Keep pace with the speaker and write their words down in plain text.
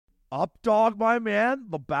Up dog, my man,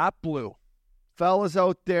 the Bat Blue. Fellas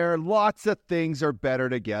out there, lots of things are better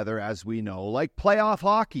together, as we know, like playoff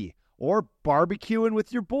hockey or barbecuing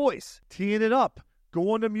with your boys. Teeing it up,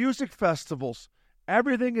 going to music festivals.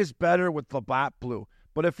 Everything is better with the Bat Blue.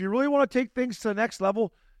 But if you really want to take things to the next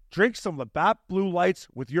level, drink some Labatt Blue Lights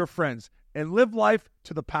with your friends and live life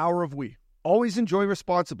to the power of we. Always enjoy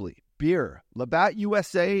responsibly. Beer, Labatt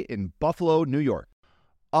USA in Buffalo, New York.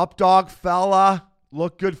 Up dog, fella.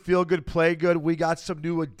 Look good, feel good, play good. We got some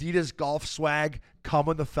new Adidas golf swag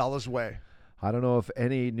coming the fella's way. I don't know if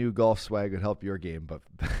any new golf swag would help your game,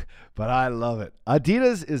 but I love it.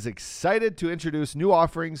 Adidas is excited to introduce new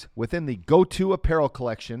offerings within the Go-To apparel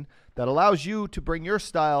collection that allows you to bring your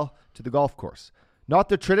style to the golf course. Not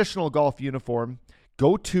the traditional golf uniform,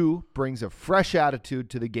 Go-To brings a fresh attitude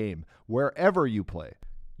to the game wherever you play.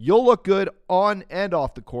 You'll look good on and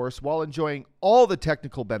off the course while enjoying all the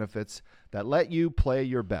technical benefits that let you play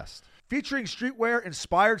your best. Featuring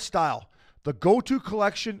streetwear-inspired style, the Go-To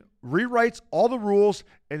collection rewrites all the rules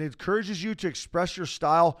and encourages you to express your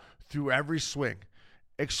style through every swing.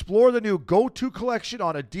 Explore the new Go-To collection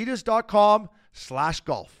on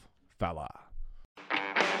adidas.com/golf. Fella.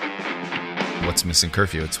 What's missing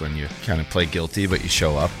curfew? It's when you kind of play guilty, but you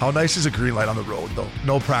show up. How nice is a green light on the road, though?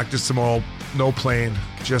 No practice tomorrow, no plane,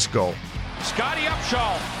 just go. Scotty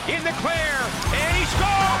Upshaw in the clear, and he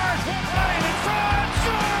scores! Right in front,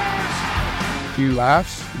 scores! A few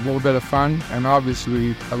laughs, a little bit of fun, and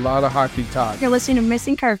obviously a lot of hockey talk. You're listening to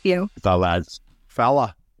Missing Curfew. The lads.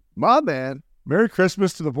 Fella. My man. Merry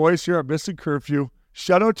Christmas to the boys here at Missing Curfew.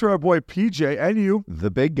 Shout out to our boy PJ and you. The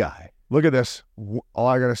big guy. Look at this. All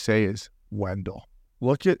I got to say is Wendel.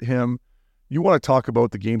 Look at him. You want to talk about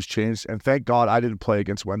the game's changed, and thank God I didn't play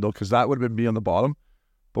against Wendel because that would have been me on the bottom.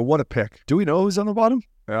 But what a pick. Do we know who's on the bottom?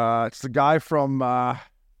 It's the guy from...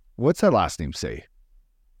 what's that last name say?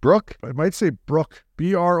 Brooke? I might say Brooke.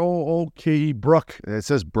 B-R-O-O-K-E, Brooke. It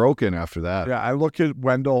says broken after that. Yeah, I look at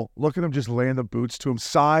Wendel. Look at him just laying the boots to him.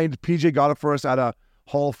 Signed. PJ got it for us at a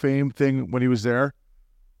Hall of Fame thing when he was there.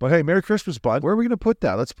 But hey, Merry Christmas, bud. Where are we going to put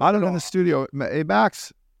that? Let's put it in the studio. Hey,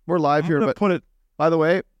 Max, we're live here. But put it. By the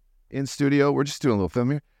way, in studio, we're just doing a little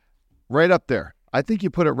film here. Right up there. I think you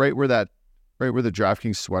put it right where the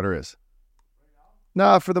DraftKings sweater is.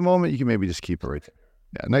 No, for the moment, you can maybe just keep it right there.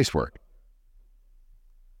 Yeah, nice work.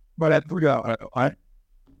 But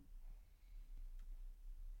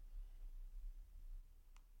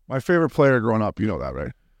my favorite player growing up, you know that,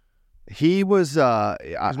 right? He was He's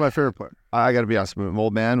my favorite player. I got to be honest, my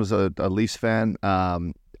old man was a Leafs fan.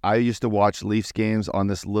 I used to watch Leafs games on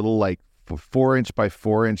this little, like, 4-inch by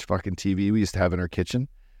 4-inch fucking TV we used to have in our kitchen,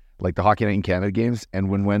 like the Hockey Night in Canada games. And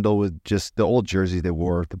when Wendel was just the old jersey they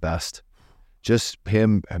wore, the best. Just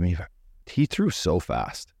him, I mean, he threw so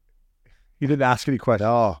fast. He didn't ask any questions.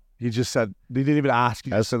 Oh. He just said, he didn't even ask.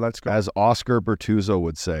 He just said, let's go. As Oscar Bertuzzo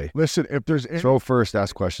would say. Listen, if there's... Throw first,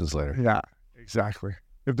 ask questions later. Yeah, exactly.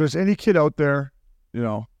 If there's any kid out there, you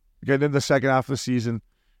know, getting into the second half of the season,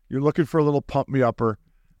 you're looking for a little pump-me-upper,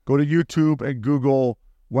 go to YouTube and Google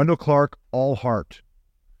Wendel Clark, All Heart.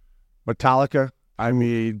 Metallica. I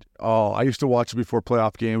mean, I used to watch it before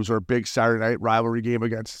playoff games or a big Saturday night rivalry game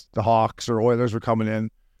against the Hawks or Oilers were coming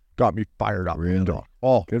in. Got me fired up. Really?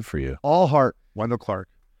 Good for you. All Heart, Wendel Clark.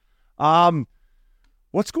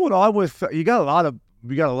 What's going on with we got a lot of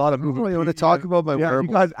moving. You want to talk about my wearable?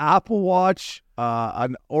 You got Apple Watch,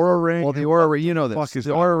 an Aura Ring. Well, the Aura Ring, you know this.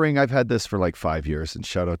 The Aura Ring, I've had this for like 5 years, and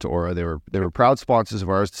shout out to Aura. They were proud sponsors of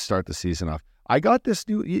ours to start the season off. I got this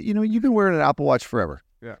new. You know, you've been wearing an Apple Watch forever.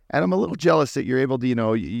 Yeah. And I'm a little jealous that you're able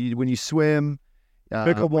to, when you swim,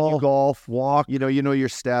 pickleball, when you golf, walk, you know your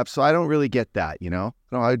steps. So I don't really get that, No,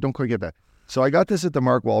 I don't quite get that. So I got this at the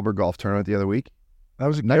Mark Wahlberg golf tournament the other week. That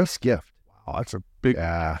was a nice gift. Wow, that's a big...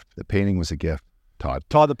 the painting was a gift, Todd.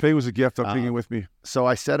 The painting was a gift. I'm bringing it with me. So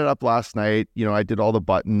I set it up last night. I did all the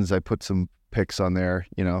buttons. I put some pics on there,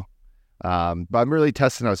 but I'm really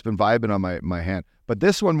testing out. It's been vibing on my hand. But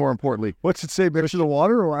this one, more importantly... What's it say? Mix the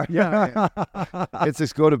water or what? Yeah. It's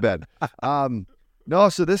just go to bed. No,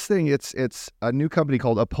 so this thing, it's a new company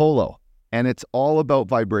called Apollo, and it's all about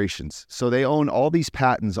vibrations. So they own all these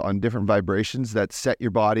patents on different vibrations that set your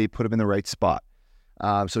body, put them in the right spot.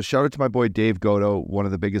 So shout out to my boy Dave Goto, one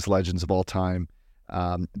of the biggest legends of all time.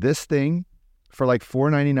 This thing, for like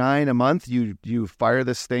 $4.99 a month, you fire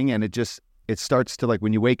this thing, and it starts to, like,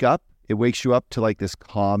 when you wake up, it wakes you up to like this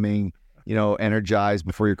calming, energized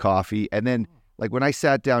before your coffee. And then, like, when I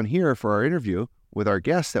sat down here for our interview with our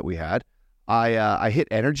guests that we had, I hit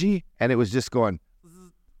energy, and it was just going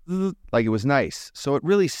like, it was nice. So it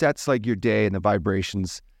really sets like your day and the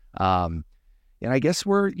vibrations. And I guess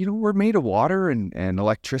we're made of water and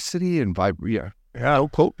electricity and vibration. Yeah,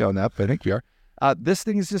 don't quote me on that, but I think we are. This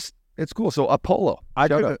thing is just, it's cool. So Apollo. I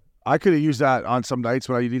could have used that on some nights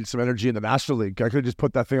when I needed some energy in the National League. I could have just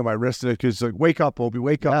put that thing on my wrist and it because like, wake up, Obi,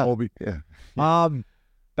 wake up, Obi. Yeah.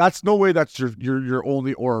 That's no way that's your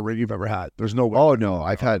only Aura ring you've ever had. There's no way. Oh no,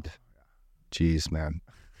 I've had. Jeez, man.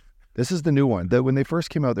 This is the new one. When they first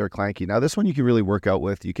came out, they were clanky. Now this one you can really work out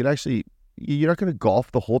with. You could actually. You're not going to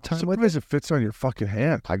golf the whole time with it. It fits on your fucking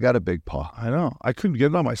hand. I got a big paw. I know. I couldn't get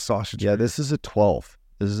it on my sausage. Yeah, this is a 12.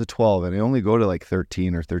 And I only go to like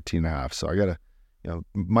 13 or 13 and a half. So I got a,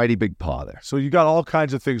 mighty big paw there. So you got all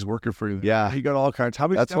kinds of things working for you. Yeah. You got all kinds. How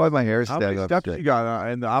many That's steps, why my hair's how standing many up steps straight. you got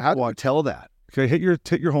in the Apple How do you Watch? tell that? Okay, hit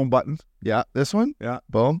your home button. Yeah, this one? Yeah.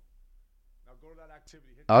 Boom. Now go to that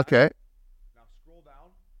activity. Hit Okay. that. Now scroll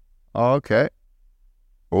down. Okay.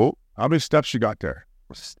 Oh. How many steps you got there?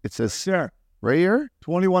 It says There. right here?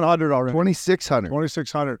 2,100 already. 2,600.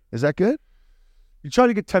 2,600. Is that good? You try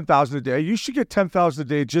to get 10,000 a day. You should get 10,000 a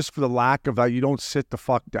day just for the lack of that. You don't sit the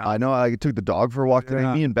fuck down. I know. I took the dog for a walk today.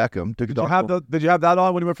 Yeah. Me and Beckham took a Did dog. you have that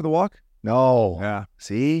on when you went for the walk? No. Yeah.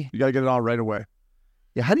 See? You got to get it on right away.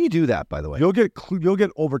 Yeah. How do you do that, by the way? You'll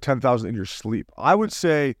get over 10,000 in your sleep. I would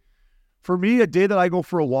say, for me, a day that I go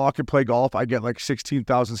for a walk and play golf, I get like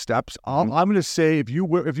 16,000 steps. I'm going to say if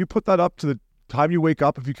you put that up to the time you wake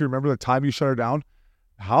up, if you can remember the time you shut her down,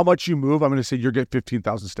 how much you move, I'm going to say you're getting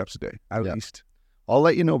 15,000 steps a day at least. I'll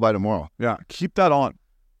let you know by tomorrow. Yeah, keep that on.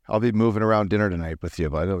 I'll be moving around dinner tonight with you,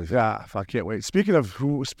 but yeah, I can't wait. Speaking of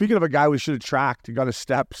a guy we should have tracked, he got his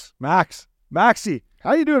steps. Maxie,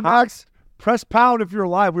 how you doing, Max? Press pound if you're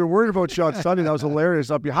alive. We were worried about you on Sunday. That was hilarious.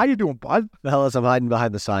 How you doing, bud? Fellas, I'm hiding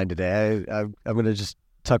behind the sign today. I'm gonna just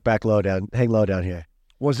tuck back low down, hang low down here.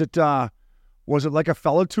 Was it like a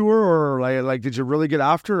fellow tour or like did you really get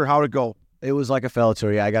after or how'd it go? It was like a fellow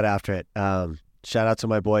tour. Yeah, I got after it. Shout out to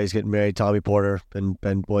my boy. He's getting married, Tommy Porter.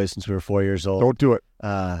 Been boys since we were 4 years old. Don't do it.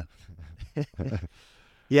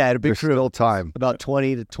 Yeah, had a big there's crew. Still time. About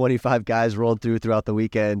 20 to 25 guys rolled throughout the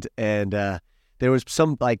weekend, and there was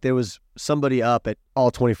somebody up at all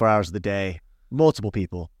 24 hours of the day. Multiple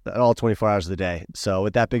people at all 24 hours of the day. So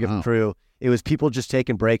with that big of a crew, it was people just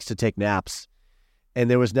taking breaks to take naps, and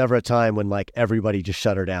there was never a time when like everybody just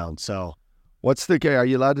shut her down. So. Are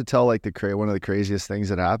you allowed to tell like one of the craziest things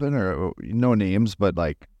that happened, or no names, but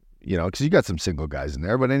like, because you got some single guys in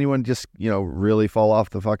there, but anyone just, really fall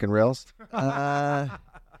off the fucking rails?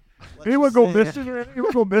 Anyone go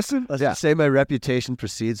missing? Let's just say my reputation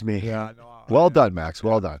precedes me. Yeah. No, well done, Max.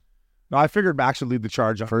 Well done. No, I figured Max would lead the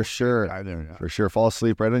charge. For sure. For sure. Fall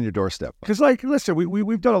asleep right on your doorstep. Because listen,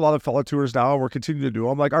 we've done a lot of fellow tours now, and we're continuing to do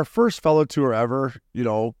them. Like our first fellow tour ever,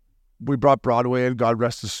 we brought Broadway in. God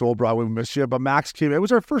rest his soul, Broadway, we miss you. But Max came. It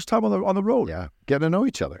was our first time on the road. Yeah, getting to know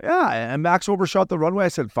each other. Yeah, and Max overshot the runway. I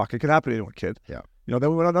said, "Fuck, it could happen to anyone, kid." Yeah. Then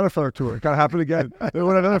we went on another fellow tour. It got to happen again. Then we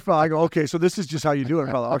went on another fellow. I go, okay, so this is just how you do it,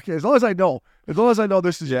 fella. Okay, as long as I know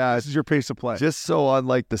this is your pace of play. Just so on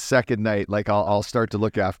like the second night, like I'll start to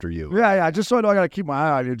look after you. Yeah. Just so I know I got to keep my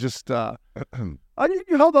eye on you. Just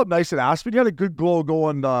you held up nice in Aspen. You had a good glow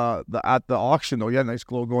going at the auction though. You had a nice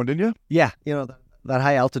glow going, didn't you? Yeah, that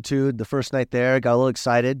high altitude, the first night there, got a little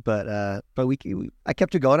excited, but I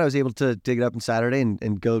kept it going. I was able to dig it up on Saturday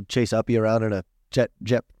and go chase Uppy around in a jet.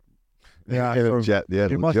 Yeah,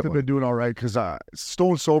 he must have been doing all right because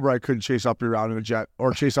stone sober, I couldn't chase Uppy around in a jet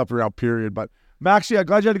or chase Uppy around, period. But Maxie, I'm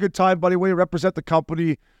glad you had a good time, buddy. Way to represent the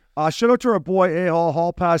company. Shout out to our boy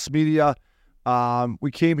Hall Pass Media.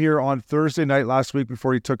 We came here on Thursday night last week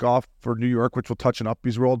before he took off for New York, which we'll touch on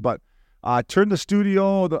Uppy's world. But turned the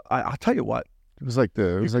studio. I'll tell you what. It was like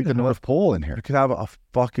the North Pole in here. You could have a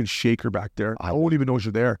fucking shaker back there. I won't even know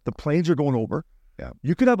you're there. The planes are going over. Yeah.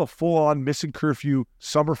 You could have a full-on Missing Curfew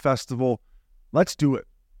summer festival. Let's do it.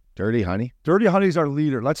 Dirty Honey. Dirty Honey's our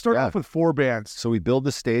leader. Let's start off with 4 bands. So we build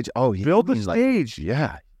the stage. Oh, build the stage.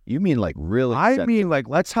 Yeah. You mean like really? I mean like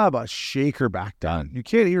let's have a shaker back down. You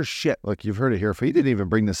can't hear shit. Look, you've heard it here. He didn't even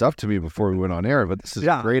bring this up to me before we went on air, but this is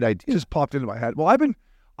a great idea. It just popped into my head. Well, I've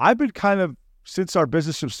been kind of, since our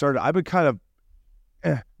business ship started, I've been kind of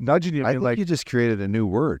nudging you. I think you just created a new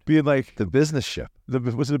word. Being like the business ship.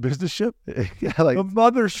 Was it a business ship? Yeah, like the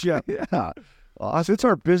mothership. Yeah. Awesome. It's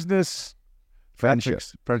our business friendship.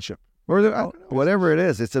 Or whatever it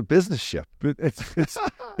is, it's a business ship.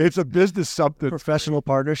 It's a business something. Professional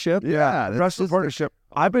partnership. Yeah, professional partnership.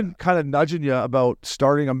 I've been kind of nudging you about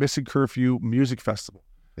starting a Missing Curfew music festival.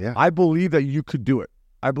 Yeah. I believe that you could do it.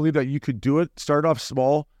 Start off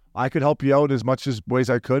small. I could help you out as much as ways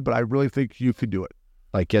I could, but I really think you could do it.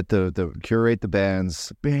 Like get the curate the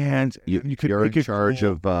bands. You could you're in charge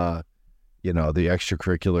of the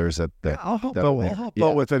extracurriculars that I'll help that- out. I'll help yeah.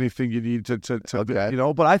 out with anything you need to Okay.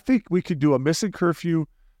 But I think we could do a missing curfew,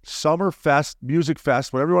 summer fest, music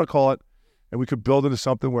fest, whatever you want to call it, and we could build into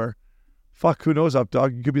something where, fuck, who knows, up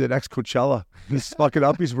dog? You could be the next Coachella. This fucking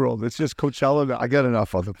Uppies world. It's just Coachella now. I got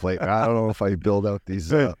enough on the plate. I don't know if I build out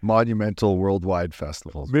these monumental worldwide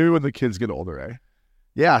festivals. Maybe when the kids get older, eh?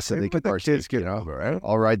 Yeah, so Maybe they can when the partake, kids get older, eh?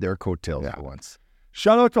 I'll ride their coattails Yeah. for once.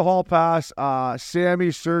 Shout out to Hall Pass, Sammy,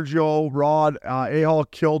 Sergio, Rod, A-Hall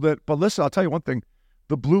killed it. But listen, I'll tell you one thing.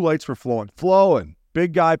 The blue lights were flowing.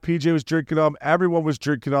 Big guy, PJ was drinking them. Everyone was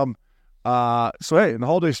drinking them. So, hey, in the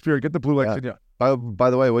holiday spirit, get the blue lights in you. By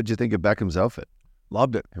the way, what did you think of Beckham's outfit?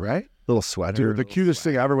 Loved it. Right? Little sweater. Dude, the cutest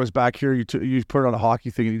thing ever was back here. You put it on a hockey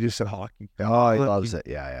thing and you just said hockey. Oh, he loves it.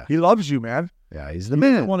 Yeah. He loves you, man. Yeah, he's the He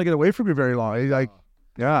man. doesn't want to get away from you very long. He's like,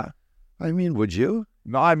 yeah. I mean, would you?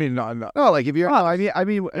 No, I mean, no. No, like if you're. I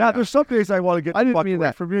mean, Yeah, there's some days I want to get I didn't fucked mean away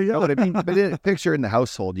that. from you. Yeah. No, but I mean, picture in the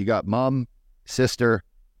household, you got mom, sister,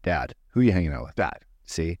 dad. Who are you hanging out with? Dad.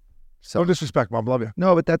 See? No disrespect, Mom. Love you.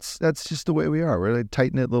 No, but that's just the way we are. We're a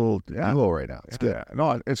tight-knit little duo right now. It's good. Yeah,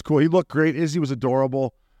 no, it's cool. He looked great. Izzy was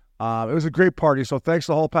adorable. It was a great party. So thanks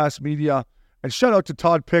to Hall Pass Media. And shout out to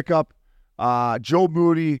Todd Pickup, Joe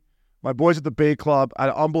Moody, my boys at the Bay Club. I had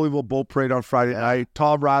an unbelievable boat parade on Friday night.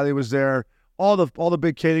 Tom Riley was there. All the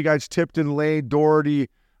big Katie guys, Tipton, Lane, Doherty,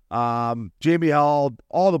 Jamie Held,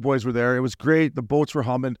 all the boys were there. It was great. The boats were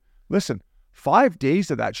humming. Listen, 5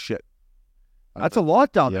 days of that shit. That's a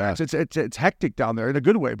lot down there. It's hectic down there in a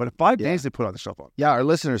good way. But 5 days they put on the stuff on. Yeah, our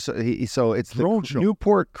listeners. So it's Drone the show.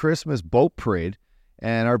 Newport Christmas Boat Parade,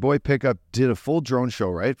 and our boy Pickup did a full drone show,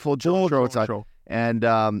 right? Full drone show outside. And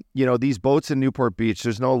these boats in Newport Beach,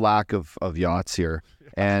 there's no lack of yachts here.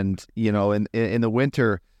 And in the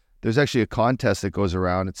winter, there's actually a contest that goes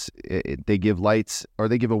around. They give lights, or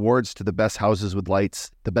they give awards to the best houses with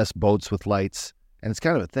lights, the best boats with lights, and it's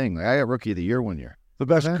kind of a thing. Like, I got Rookie of the Year one year. The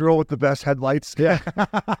best girl with the best headlights. Yeah.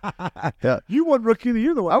 Yeah. You won Rookie of the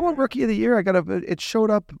Year, I won Rookie of the Year. It showed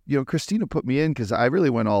up. Christina put me in because I really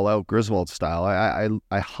went all out Griswold style.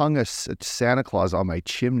 I hung a Santa Claus on my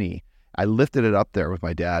chimney. I lifted it up there with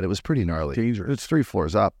my dad. It was pretty gnarly. Dangerous. It's 3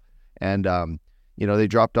 floors up, and they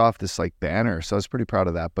dropped off this like banner. So I was pretty proud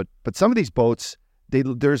of that. But some of these boats,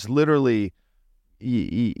 there's literally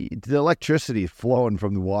the electricity flowing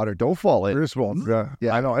from the water. Don't fall in. Griswold. Yeah.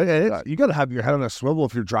 Yeah. I know. You got to have your head on a swivel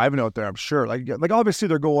if you're driving out there, I'm sure. Like obviously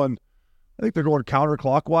they're going, I think they're going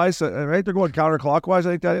counterclockwise, right? They're going counterclockwise,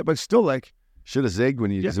 I think that, but still like, Should have zigged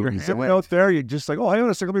when you you're when you sitting went. out there, you're just like, oh, hang on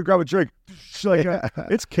a second, let me grab a drink. It's like,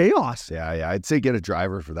 it's chaos. Yeah. I'd say get a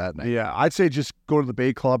driver for that night. Yeah, I'd say just go to the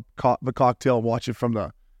Bay Club, the cocktail, and watch it from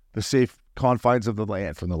the safe confines of the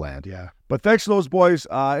land. From the land. Yeah. But thanks to those boys.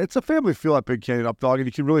 It's a family feel at Big Canyon Up Dog, and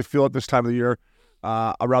you can really feel it this time of the year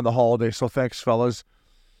around the holiday. So thanks, fellas.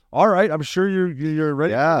 All right, I'm sure you're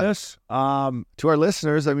ready for this. To our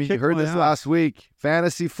listeners, I mean, you Kick heard my this ass. last week.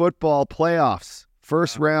 Fantasy football playoffs,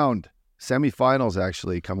 first round, semifinals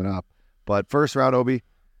actually coming up. But first round, Obi,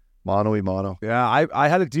 mono. Yeah, I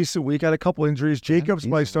had a decent week. I had a couple injuries. Jacobs,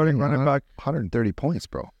 my starting running back. 130 points,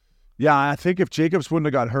 bro. Yeah, I think if Jacobs wouldn't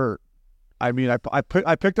have got hurt, I mean, I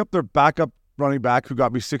picked up their backup running back who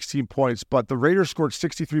got me 16 points, but the Raiders scored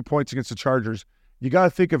 63 points against the Chargers. You got to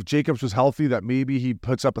think if Jacobs was healthy that maybe he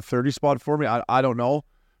puts up a 30 spot for me. I don't know.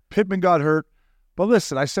 Pittman got hurt. But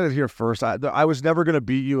listen, I said it here first. I was never going to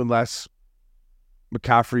beat you unless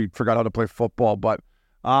McCaffrey forgot how to play football. But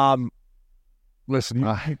listen,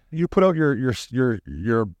 you put out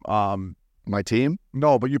your My team?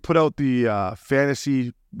 no, but you put out the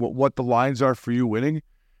fantasy what the lines are for you winning.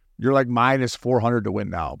 You're like minus 400 to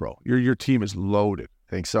win now, bro. Your team is loaded.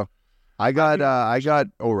 Think so. I got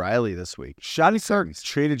O'Reilly this week. Shaddy Sark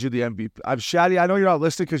traded you the MVP. Shaddy, I know you're not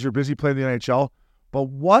listening because you're busy playing the NHL, but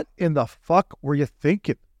what in the fuck were you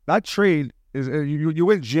thinking? That trade is you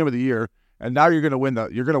win GM of the year, and now you're gonna win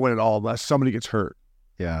it all unless somebody gets hurt.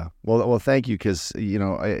 Yeah. Well, thank you, because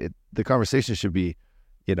the conversation should be,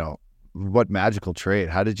 what magical trade?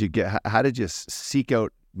 How did you seek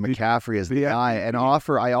out McCaffrey as the guy and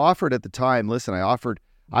offer? I offered at the time. Listen,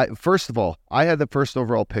 first of all, I had the first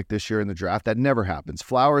overall pick this year in the draft. That never happens.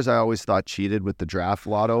 Flowers, I always thought cheated with the draft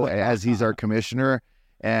lotto as he's our commissioner.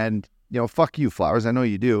 And, fuck you, Flowers. I know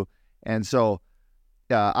you do. And so,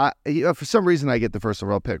 for some reason, I get the first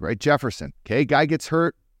overall pick, right? Jefferson. Okay. Guy gets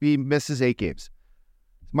hurt. He misses 8 games.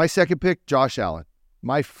 My second pick, Josh Allen.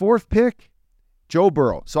 My fourth pick, Joe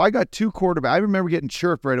Burrow. So I got 2 quarterbacks. I remember getting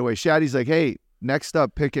chirped right away. Shaddy's like, hey, next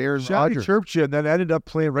up, pick Aaron Shaddy Rodgers. chirped you and then ended up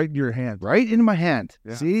playing right in your hand. Right in my hand.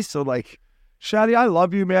 Yeah. See? So Shaddy, I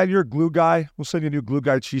love you, man. You're a glue guy. We'll send you new glue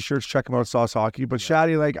guy t-shirts. Check them out at Sauce Hockey. But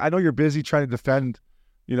Shaddy, like, I know you're busy trying to defend,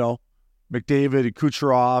 McDavid and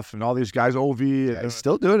Kucherov and all these guys, Ovi. He's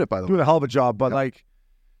still doing it, by the way. Doing a hell of a job. But, like,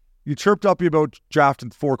 you chirped up about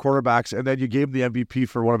drafting 4 quarterbacks, and then you gave him the MVP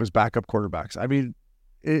for one of his backup quarterbacks. I mean,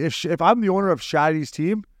 if I'm the owner of Shaddy's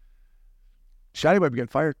team, Shaddy might be getting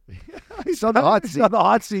fired. He's on the hot seat. He's on the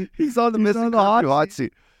hot seat. He's on the missing hot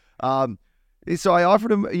seat. So I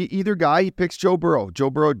offered him either guy. He picks Joe Burrow.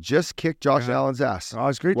 Joe Burrow just kicked Josh Allen's ass. Oh,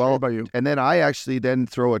 it's great. Well, about you. And then I actually then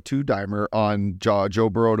throw a 2-dimer on Joe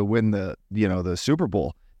Burrow to win the Super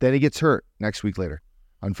Bowl. Then he gets hurt next week later.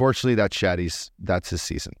 Unfortunately, that's his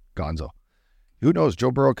season. Gonzo. Who knows?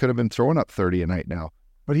 Joe Burrow could have been throwing up 30 a night now.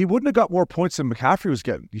 But he wouldn't have got more points than McCaffrey was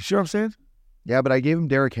getting. You see what I'm saying? Yeah, but I gave him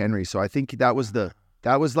Derrick Henry, so I think that was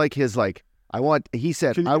like his like. He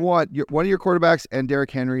said I want one of your quarterbacks and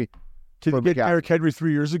Derrick Henry. Can you get Derrick Henry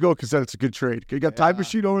 3 years ago? Because then it's a good trade. You got time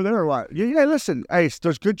machine over there or what? Yeah. Listen, hey,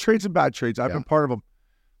 there's good trades and bad trades. I've been part of them.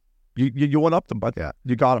 You went up them, but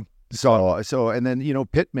you got them. So and then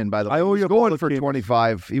Pittman, by the way, I owe you going for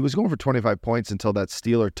 25. He was going for 25 points until that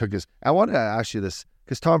Steeler took his. I wanted to ask you this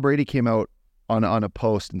because Tom Brady came out on a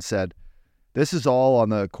post and said, "This is all on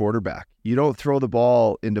the quarterback. You don't throw the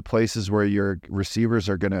ball into places where your receivers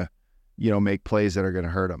are gonna, make plays that are gonna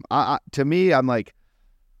hurt them." To me, I'm like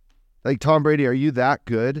Tom Brady, are you that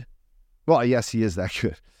good? Well, yes, he is that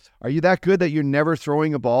good. Are you that good that you're never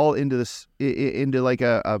throwing a ball into like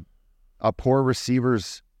a poor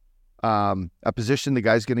receiver's a position the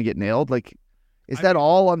guy's going to get nailed? Like, is that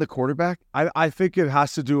all on the quarterback? I think it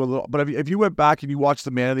has to do a little. But if you went back and you watched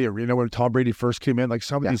the Man of the Arena when Tom Brady first came in, like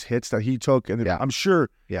some of these hits that he took, and I'm sure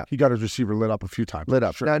he got his receiver lit up a few times. Lit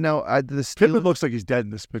up. Sure. No, the Steeler Pittman looks like he's dead in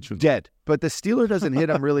this picture. Dead. But the Steeler doesn't hit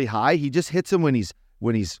him really high. He just hits him when he's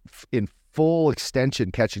in full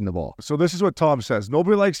extension catching the ball. So this is what Tom says.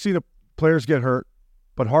 Nobody likes seeing players get hurt,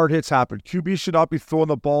 but hard hits happen. QBs should not be throwing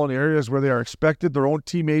the ball in areas where they are expected their own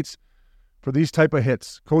teammates for these type of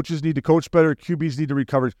hits. Coaches need to coach better. QBs need to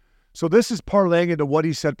recover. So this is parlaying into what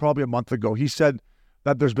he said probably a month ago. He said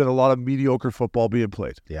that there's been a lot of mediocre football being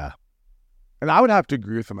played. Yeah. And I would have to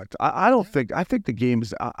agree with him. I think the game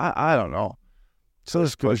is, I don't know. So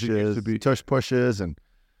as good as it used to be. Tush pushes and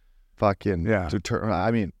fucking,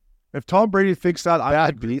 if Tom Brady thinks that,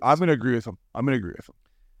 I'm going to agree with him.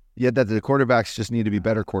 Yeah, that the quarterbacks just need to be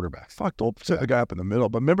better quarterbacks. Fuck, don't set the guy up in the middle.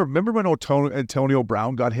 But remember when Antonio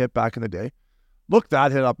Brown got hit back in the day? Look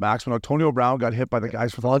that hit up, Max, when Antonio Brown got hit by the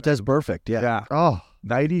guys from Vontez Perfect, Yeah. Oh.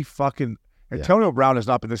 90 fucking... Antonio Brown has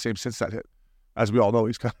not been the same since that hit. As we all know,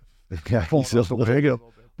 he's kind of... He's a little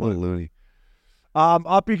loony.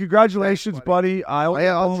 Uppy, congratulations, buddy.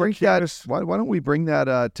 I'll drink that. Why don't we bring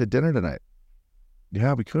that to dinner tonight?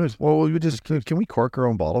 Yeah, we could. Well, we just can we cork our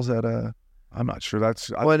own bottles at I'm not sure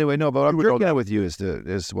that's... Well, anyway, no, but I'm drinking that with you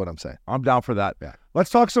is what I'm saying. I'm down for that. Yeah. Let's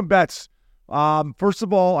talk some bets. First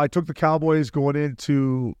of all, I took the Cowboys going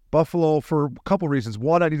into Buffalo for a couple reasons.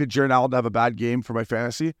 One, I needed Jaron Allen to have a bad game for my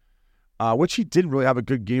fantasy, which he didn't really have a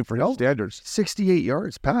good game for his standards. 68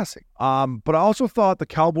 yards passing. But I also thought the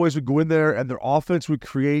Cowboys would go in there and their offense would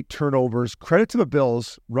create turnovers. Credit to the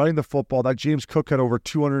Bills running the football. That James Cook had over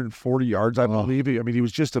 240 yards, I believe. I mean, he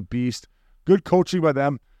was just a beast. Good coaching by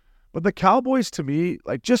them. But the Cowboys, to me,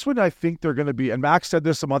 like just when I think they're going to be, and Max said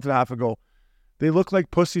this a month and a half ago, they look like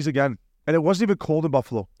pussies again. And it wasn't even cold in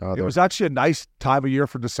Buffalo. It was actually a nice time of year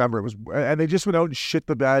for December. And they just went out and shit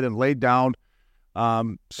the bed and laid down.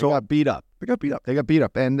 So they got beat up.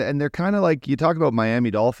 And they're kind of like, you talk about Miami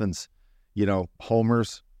Dolphins,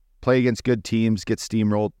 homers, play against good teams, get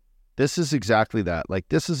steamrolled. This is exactly that. Like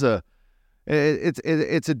this is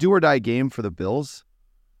it's a do or die game for the Bills.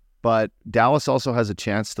 But Dallas also has a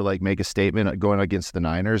chance to like make a statement going against the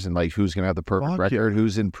Niners and like who's going to have the perfect record,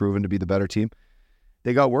 who's proven to be the better team.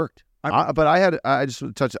 They got worked. I just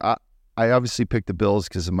touch. I obviously picked the Bills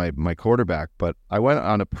because of my quarterback, but I went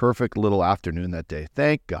on a perfect little afternoon that day.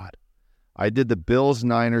 Thank God, I did the Bills,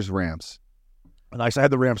 Niners, Rams. Nice. I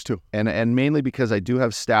had the Rams too, and mainly because I do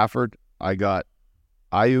have Stafford. I got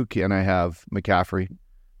Ayuk and I have McCaffrey,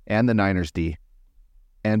 and the Niners D,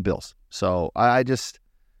 and Bills. So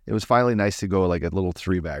it was finally nice to go like a little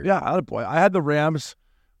 3-bag. Yeah, boy. I had the Rams,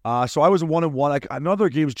 so I was 1-1. Another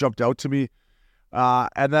games jumped out to me.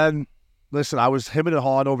 And then, listen, I was hemming and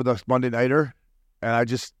hawing over the Monday Nighter, and I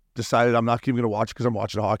just decided I'm not even going to watch because I'm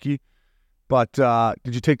watching hockey. But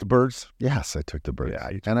did you take the Birds? Yes, I took the Birds.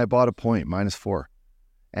 Yeah, and I bought a point, -4.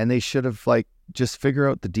 And they should have, just figure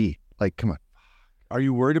out the D. Like, come on. Are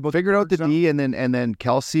you worried about figure out the D, and then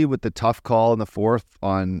Kelsey with the tough call in the fourth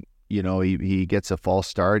on, he gets a false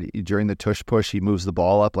start during the tush push. He moves the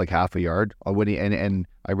ball up like half a yard. And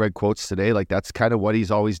I read quotes today, like that's kind of what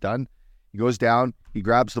he's always done. He goes down, he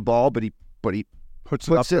grabs the ball, but he puts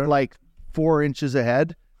it like 4 inches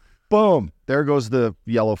ahead. Boom! There goes the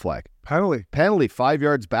yellow flag. Penalty 5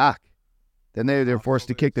 yards back. Then they're forced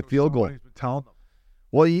to kick the field goal.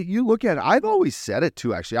 Well, you look at it. I've always said it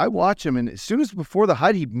too. Actually, I watch him, and as soon as before the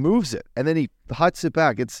hut, he moves it, and then he huts it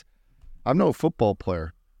back. I'm no football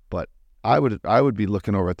player, but I would be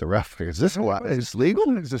looking over at the ref. Is this legal?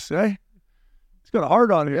 What does this say? He's got a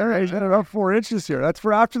hard on here. He's got about 4 inches here. That's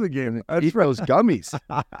for after the game. Eat those gummies.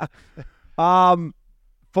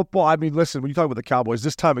 Football. I mean, listen. When you talk about the Cowboys,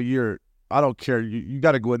 this time of year, I don't care. You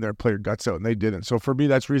got to go in there and play your guts out, and they didn't. So for me,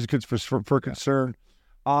 that's reason for concern.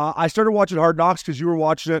 I started watching Hard Knocks because you were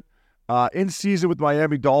watching it in season with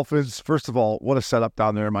Miami Dolphins. First of all, what a setup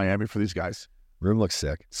down there in Miami for these guys. Room looks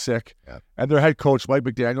sick. Yeah. And their head coach, Mike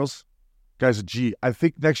McDaniels, guy's a G. I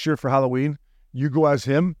think next year for Halloween, you go as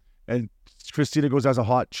him, and Christina goes as a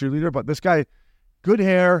hot cheerleader. But this guy, good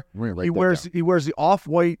hair. He wears the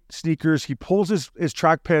off-white sneakers. He pulls his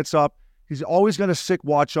track pants up. He's always got a sick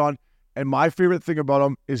watch on. And my favorite thing about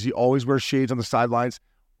him is he always wears shades on the sidelines.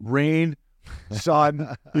 Rain,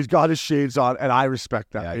 sun, he's got his shades on, and I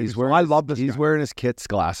respect that. Yeah, I love this guy. He's wearing his Kit's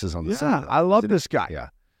glasses on the side. I love this guy. Yeah.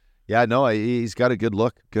 Yeah, no, he's got a good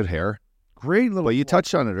look, good hair. Great little. But you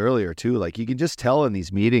touched on it earlier, too. Like, you can just tell in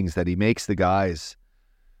these meetings that he makes the guys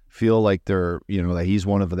feel like they're, that he's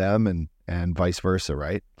one of them and vice versa,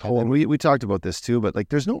 right? And we talked about this, too, but, like,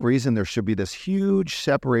 there's no reason there should be this huge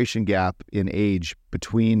separation gap in age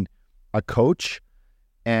between a coach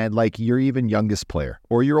and, like, your even youngest player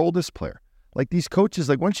or your oldest player. Like, these coaches,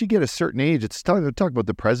 like, once you get a certain age, it's time to talk about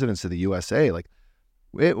the presidents of the USA. Like,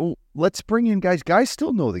 let's bring in guys. Guys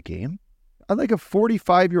still know the game. I like a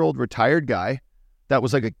 45-year-old retired guy that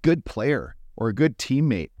was like a good player or a good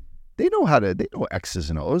teammate. They know X's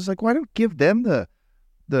and O's. Like, why don't give them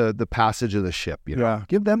the passage of the ship?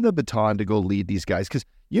 Give them the baton to go lead these guys, because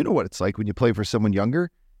you know what it's like when you play for someone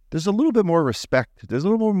younger. There's a little bit more respect. There's a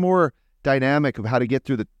little more dynamic of how to get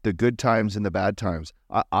through the good times and the bad times,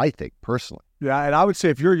 I think, personally. Yeah, and I would say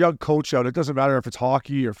if you're a young coach out, it doesn't matter if it's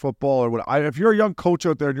hockey or football or what. If you're a young coach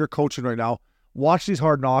out there and you're coaching right now, watch these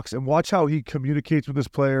Hard Knocks and watch how he communicates with his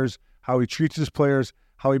players, how he treats his players,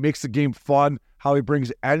 how he makes the game fun, how he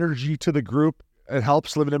brings energy to the group. It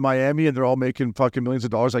helps living in Miami, and they're all making fucking millions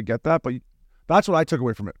of dollars. I get that, but that's what I took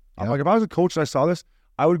away from it. I'm like, if I was a coach and I saw this,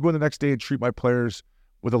 I would go in the next day and treat my players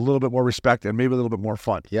with a little bit more respect and maybe a little bit more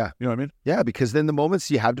fun. Yeah. You know what I mean? Yeah, because then the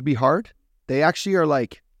moments you have to be hard, they actually are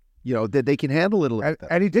like, they can handle it a little bit.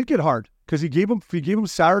 And he did get hard because he gave him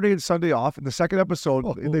Saturday and Sunday off. In the second episode,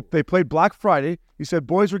 they played Black Friday. He said,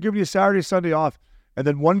 boys, we're giving you Saturday and Sunday off. And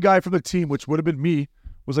then one guy from the team, which would have been me,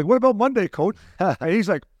 was like, what about Monday, coach? And he's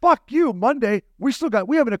like, fuck you, Monday. We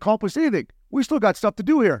haven't accomplished anything. We still got stuff to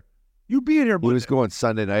do here. You be in here Monday. He was going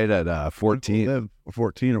Sunday night at 14.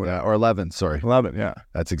 14 or whatever. Or 11, sorry. 11, yeah.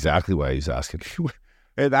 That's exactly why he's asking.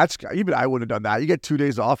 And even I wouldn't have done that. You get 2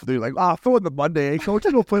 days off, and they're like, throw in the Monday. Hey, coach, I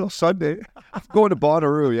don't play till Sunday. I'm going to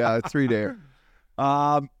Bonnaroo. Yeah, 3 day.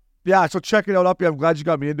 Yeah, so check it out up. I'm glad you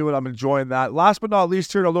got me into it. I'm enjoying that. Last but not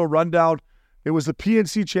least, here, a little rundown. It was the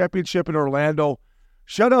PNC Championship in Orlando.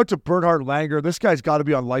 Shout out to Bernhard Langer. This guy's got to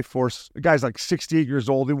be on life force. The guy's like 68 years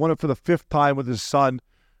old. He won it for the 5th time with his son,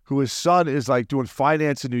 his son is like doing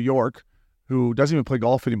finance in New York, who doesn't even play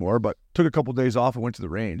golf anymore, but took a couple days off and went to the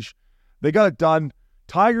range. They got it done.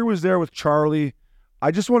 Tiger was there with Charlie.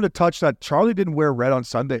 I just wanted to touch that Charlie didn't wear red on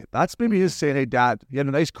Sunday. That's maybe his saying, hey, Dad. He had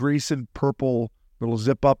a nice Grayson purple little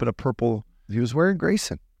zip up and a purple. He was wearing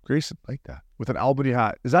Grayson. Like that. With an Albany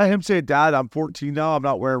hat. Is that him saying, Dad, I'm 14 now. I'm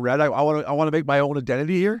not wearing red. I want to make my own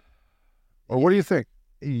identity here? Or what do you think?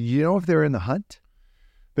 You know if they're in the hunt?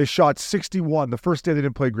 They shot 61. The first day they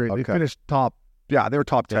didn't play great. Okay. They finished top. Yeah, they were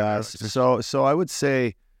top 10. Yeah, so I would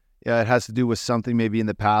say it has to do with something maybe in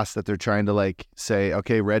the past that they're trying to like say,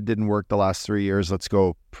 okay, red didn't work the last 3 years. Let's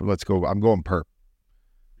go. I'm going perp.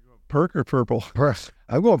 Perk or purple?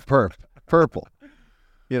 I'm going perp. Purple.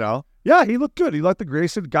 Yeah, he looked good. He let the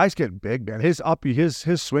Grayson. Guy's getting big, man.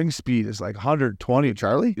 His swing speed is like 120.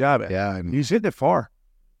 Charlie? Yeah, man. Yeah. He's hitting it far.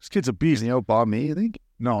 This kid's a beast. Can he outbomb me, you think?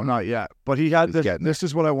 No, not yet. But he had this. This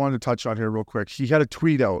is what I wanted to touch on here real quick. He had a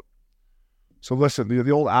tweet out. So listen,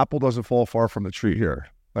 the old apple doesn't fall far from the tree here.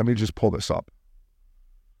 Let me just pull this up.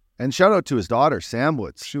 And shout out to his daughter, Sam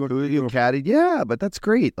Woods. She looked you caddied. Yeah, but that's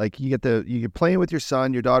great. Like you get playing with your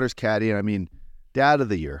son, your daughter's caddy, and I mean, dad of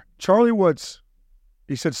the year. Charlie Woods.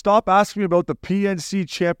 He said, stop asking me about the PNC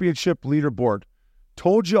Championship leaderboard.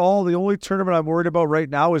 Told you all, the only tournament I'm worried about right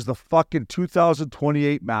now is the fucking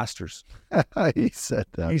 2028 Masters. He said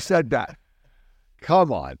that. He said that.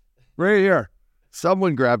 Come on. Right here.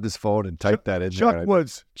 Someone grabbed his phone and typed that in Chuck there.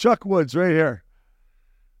 Woods. Chuck Woods right here.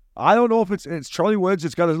 I don't know if it's Charlie Woods.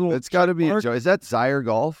 It's got his little... It's got to be a mark. joke. Is that Zaire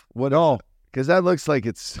Golf? What? No. Because that looks like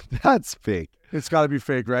that's fake. It's got to be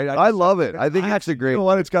fake, right? I love it. I think it's a great... You know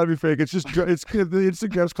what? It's got to be fake. It's just... the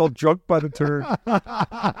Instagram's called Drunk by the Turn.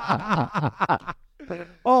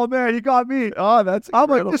 Oh, man, you got me. Oh, that's I'm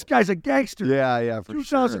incredible. like, this guy's a gangster. Yeah, for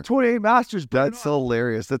 2028 sure. Masters. That's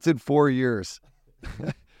hilarious. That's in 4 years.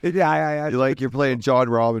 Yeah. You're playing John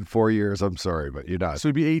Rahm in 4 years. I'm sorry, but you're not. So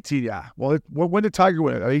it'd be 18, yeah. Well, when did Tiger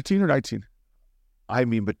win it? 18 or 19? I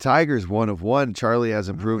mean, but Tiger's one of one. Charlie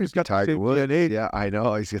hasn't proven He's got the Tiger same Woods. DNA. Yeah, I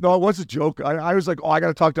know. He's got, No, it was a joke. I was like, I got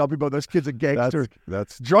to talk to other people. This kid's a gangster.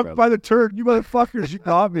 that's Drunk by the Turn. You motherfuckers. You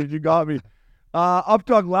got me. You got me.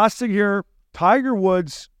 Updog, last thing here. Tiger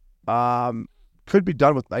Woods could be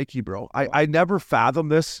done with Nike, bro. I never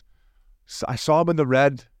fathomed this. I saw him in the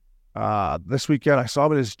red this weekend. I saw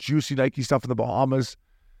him in his juicy Nike stuff in the Bahamas.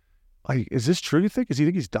 Like, is this true, you think? Does he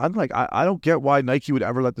think he's done? Like, I don't get why Nike would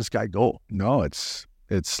ever let this guy go. No, it's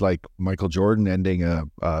like Michael Jordan ending a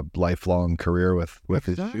lifelong career with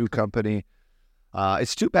his shoe company.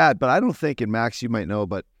 It's too bad, but I don't think, and Max, you might know,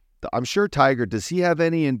 but I'm sure Tiger, does he have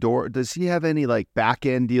any like back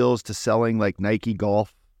end deals to selling like Nike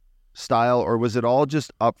golf style, or was it all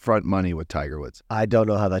just upfront money with Tiger Woods? I don't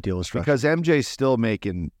know how that deal was structured. Because MJ's still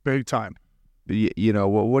making Big time. you know,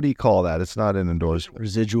 what do you call that? It's not an endorsement.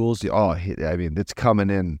 Residuals. Oh, I mean, it's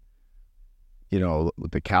coming in, you know,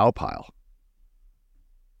 with the cow pile.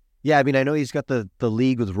 Yeah, I mean, I know he's got the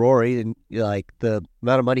league with Rory, and like the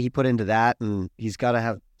amount of money he put into that, and he's got to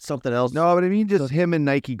have something else. No, but I mean just him and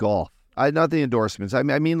Nike Golf. Not the endorsements. I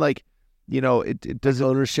mean like, you know, it does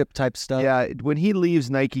ownership type stuff. Yeah, when he leaves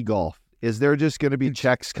Nike Golf, is there just going to be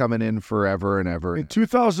checks coming in forever and ever? In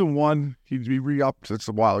 2001, he'd be re-upped. That's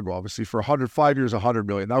a while ago, obviously, for 5 years, $100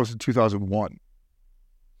 million. That was in 2001.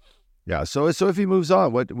 Yeah. So if he moves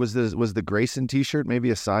on, what was the Grayson T-shirt? Maybe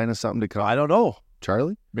a sign of something to come. I don't know.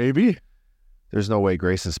 Charlie? Maybe. There's no way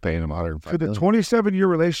Grayson's paying him $105 Could the million. 27-year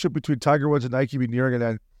relationship between Tiger Woods and Nike be nearing an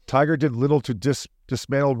end? Tiger did little to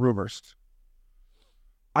dismantle rumors.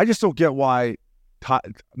 I just don't get why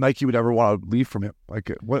Nike would ever want to leave from him.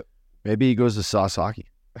 Like, what? Maybe he goes to Sasaki.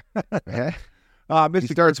 Yeah. He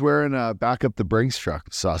Mr. starts wearing back up the Brinks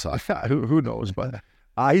truck, Sasaki. Who knows? But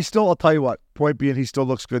he still, I'll tell you what, point being, he still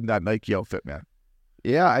looks good in that Nike outfit, man.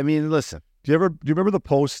 Yeah, I mean, listen. Do you remember the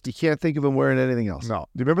post? You can't think of him wearing anything else. No.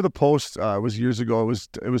 Do you remember the post? It was years ago.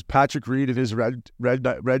 It was Patrick Reed in his red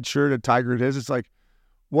shirt and Tiger in his. It's like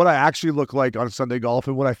what I actually look like on Sunday Golf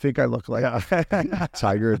and what I think I look like.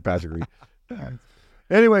 Tiger and Patrick Reed.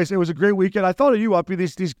 Anyways, it was a great weekend. I thought of you, Uppy.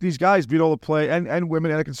 These guys being able to play, and women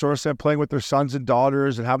and a consortium playing with their sons and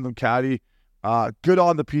daughters and having them caddy. Good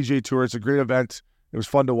on the PGA Tour. It's a great event. It was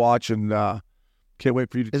fun to watch, and can't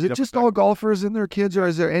wait for you to. Is it just all golfers and their kids, or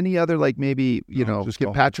is there any other, like maybe, you know, just get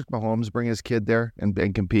golf. Patrick Mahomes bring his kid there and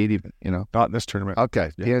compete even, you know? Not in this tournament.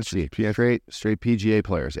 Okay, Yeah. PNC. Straight PGA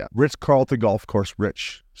players, yeah. Ritz-Carlton Golf Course,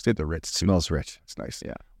 Rich. Stayed at the Ritz. Too. Smells rich. It's nice.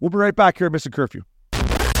 Yeah. We'll be right back here at Mr. Curfew.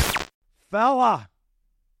 Fella,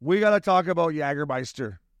 we got to talk about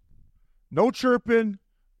Jägermeister. No chirping,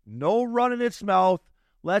 no running its mouth.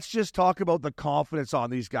 Let's just talk about the confidence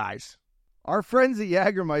on these guys. Our friends at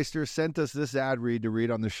Jägermeister sent us this ad read to read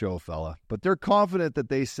on the show, fella. But they're confident that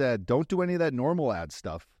they said, don't do any of that normal ad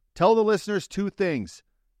stuff. Tell the listeners two things.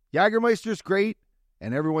 Jägermeister's great,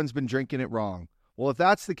 and everyone's been drinking it wrong. Well, if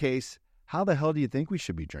that's the case, how the hell do you think we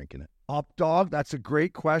should be drinking it? Up dog, that's a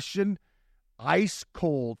great question. Ice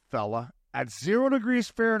cold, fella. At 0 degrees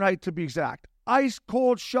Fahrenheit to be exact. Ice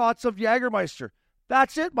cold shots of Jägermeister.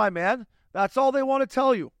 That's it, my man. That's all they want to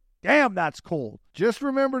tell you. Damn, that's cold. Just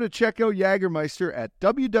remember to check out Jägermeister at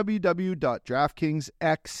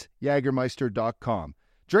www.draftkingsxjagermeister.com.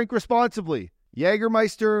 Drink responsibly.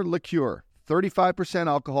 Jägermeister Liqueur, 35%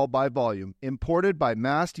 alcohol by volume, imported by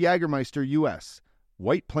Mast Jägermeister US,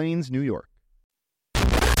 White Plains, New York.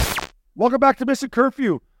 Welcome back to Mr.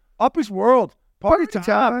 Curfew. Uppy's World. Party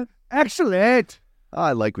time. Excellent.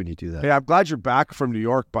 I like when you do that. Hey, I'm glad you're back from New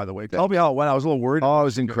York, by the way. Tell me how it went. I was a little worried. Oh, it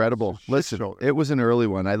was incredible. Listen, it was an early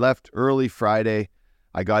one. I left early Friday.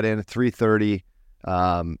 I got in at 3:30.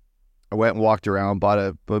 I went and walked around, bought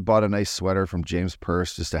a nice sweater from James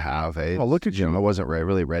Purse just to have. Oh, look at you. I wasn't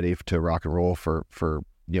really ready to rock and roll for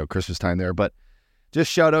Christmas time there, but just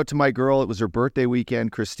shout out to my girl. It was her birthday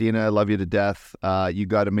weekend, Christina. I love you to death. You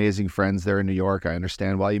got amazing friends there in New York. I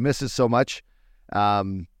understand why you miss it so much.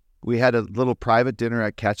 We had a little private dinner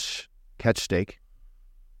at Catch Steak.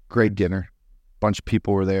 Great dinner. Bunch of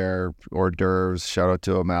people were there. Hors d'oeuvres. Shout out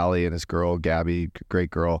to O'Malley and his girl Gabby,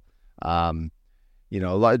 great girl.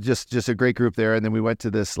 Just a great group there. And then we went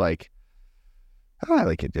to this I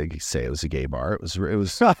could say it was a gay bar. It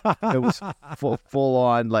was full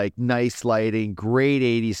on nice lighting, great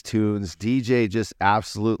 80s tunes. DJ just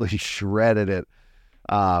absolutely shredded it.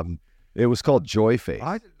 It was called Joy Face.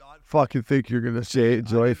 I did not fucking think you're gonna say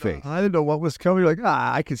Joy Face. I didn't know what was coming. You're like,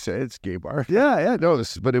 I can say it's gay bar. Yeah, no,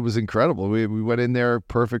 but it was incredible. We went in there,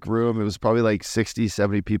 perfect room. It was probably 60,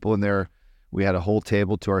 70 people in there. We had a whole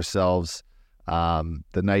table to ourselves.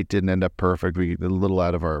 The night didn't end up perfect. We a little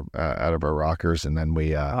out of our rockers, and then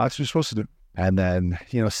we That's what you're supposed to do. and then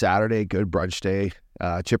Saturday, good brunch day,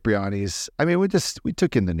 Cipriani's. I mean, we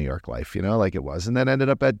took in the New York life, like it was, and then ended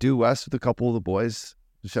up at Due West with a couple of the boys.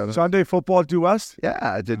 Shout out. Sunday football at Due West. Yeah,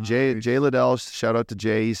 I did Jay Liddell. Shout out to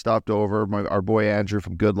Jay. He stopped over. Our boy Andrew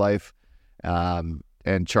from Good Life, and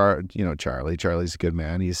Charlie. Charlie's a good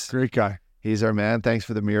man. He's Great guy. He's our man. Thanks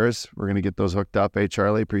for the mirrors. We're gonna get those hooked up. Hey,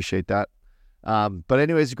 Charlie, appreciate that. But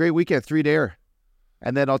anyways, a great weekend, 3-dayer.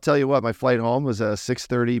 And then I'll tell you what, my flight home was a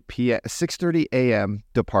 6:30 a.m.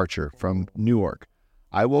 departure from Newark.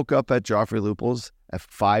 I woke up at Joffrey Lupul's at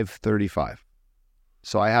 5:35.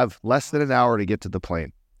 So I have less than an hour to get to the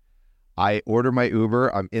plane. I order my Uber.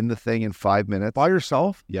 I'm in the thing in 5 minutes. By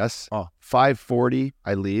yourself? Yes. Oh. 5:40,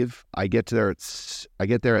 I leave. I get there at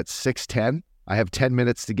 6:10. I have 10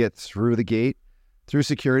 minutes to get through the gate, through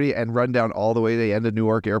security, and run down all the way to the end of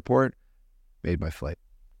Newark Airport. Made my flight.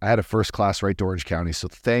 I had a first class right to Orange County, so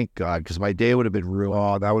thank God, because my day would have been ruined.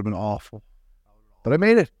 Oh, that would have been awful. But I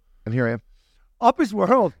made it, and here I am. Up his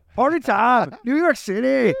world. Party time. New York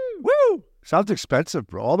City. Woo! Sounds expensive,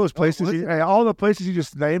 bro. All those places, all the places you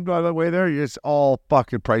just named on the way there, it's all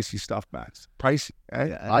fucking pricey stuff, Max. Pricey.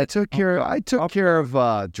 Eh? I took care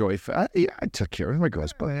of Joy. I took care of my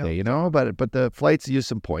girl's birthday, but the flights used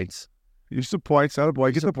some points. Use some points. Out of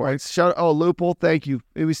boy. Get the points. Lupul, thank you.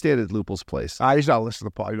 We stayed at Lupul's place. He's not listening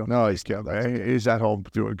to the pod. You don't No, he's care. He's at home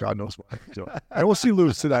doing God knows what. And we'll see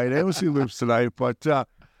Loops tonight. But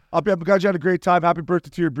I'm glad you had a great time. Happy birthday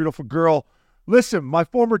to your beautiful girl. Listen, my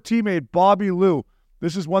former teammate, Bobby Lou,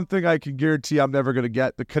 this is one thing I can guarantee I'm never going to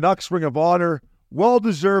get. The Canucks Ring of Honor.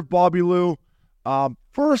 Well-deserved, Bobby Lou.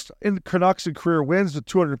 First in the Canucks in career wins with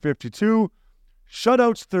 252.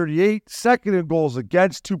 Shutouts 38, second in goals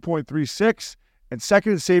against 2.36, and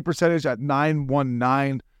second in save percentage at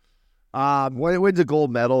 919. Wins a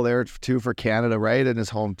gold medal there too for Canada, right? In his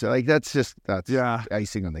home, that's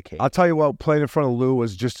icing on the cake. I'll tell you what, playing in front of Lou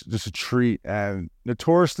was just a treat, and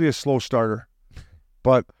notoriously a slow starter.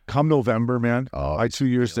 But come November, man, my 2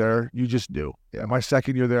 years there, you just knew. Yeah. My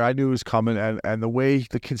second year there, I knew it was coming, and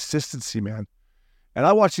the consistency, man. And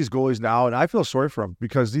I watch these goalies now, and I feel sorry for them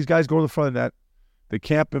because these guys go to the front of the net. They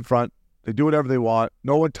camp in front. They do whatever they want.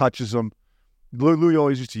 No one touches them. Lou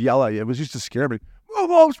always used to yell at you. It was used to scare me. Move,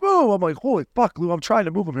 Holmes, move. I'm like, holy fuck, Lou, I'm trying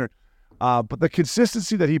to move him here. But the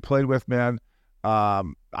consistency that he played with, man,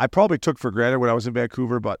 I probably took for granted when I was in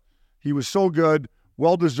Vancouver, but he was so good,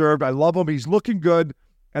 well-deserved. I love him. He's looking good.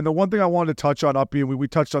 And the one thing I wanted to touch on, Uppy, and we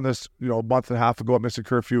touched on this a month and a half ago at Missing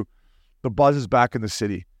Curfew, the buzz is back in the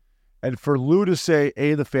city. And for Lou to say,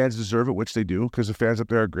 A, the fans deserve it, which they do, because the fans up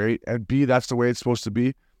there are great, and B, that's the way it's supposed to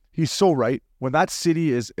be. He's so right. When that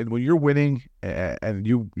city is, and when you're winning and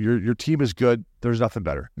your team is good, there's nothing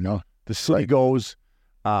better. No. The city goes,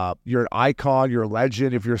 you're an icon, you're a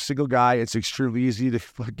legend. If you're a single guy, it's extremely easy to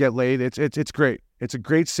get laid. It's great. It's a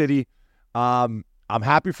great city. I'm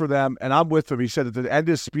happy for them, and I'm with him. He said at the end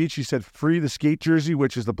of his speech, he said, free the skate jersey,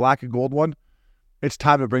 which is the black and gold one. It's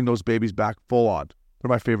time to bring those babies back full on. They're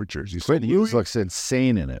my favorite jerseys. Quinn Hughes looks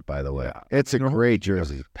insane in it, by the way. Yeah. It's a great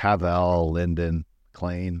jersey. Pavel, Linden,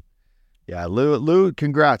 Klein. Yeah, Lou,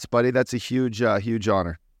 congrats, buddy. That's a huge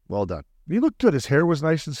honor. Well done. He looked good. His hair was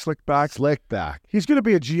nice and slicked back. He's going to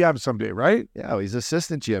be a GM someday, right? Yeah, well, he's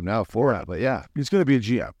assistant GM now for it, but yeah. He's going to be a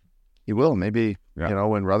GM. He will. Maybe,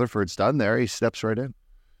 when Rutherford's done there, he steps right in.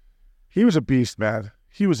 He was a beast, man.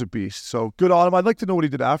 He was a beast. So good on him. I'd like to know what he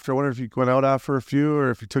did after. I wonder if he went out after a few or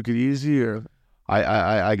if he took it easy or...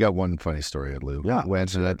 I got one funny story at Lou. Yeah. When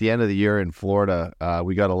at the end of the year in Florida,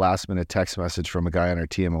 we got a last-minute text message from a guy on our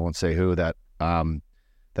team, I won't say who, that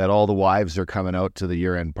all the wives are coming out to the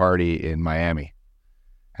year-end party in Miami.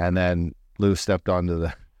 And then Lou stepped onto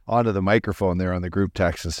the microphone there on the group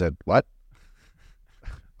text and said, "What?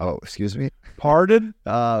 Oh, excuse me? Pardon?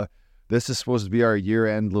 This is supposed to be our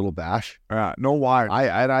year-end little bash." No wire.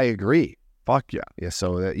 I agree. Fuck yeah. Yeah,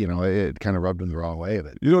 so that, it kind of rubbed him the wrong way.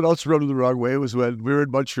 But You know what else rubbed him the wrong way was when we were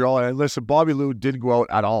in Montreal. And listen, Bobby Lou didn't go out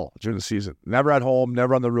at all during the season. Never at home,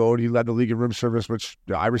 never on the road. He led the league in room service, which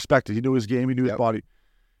I respected. He knew his game. He knew his body.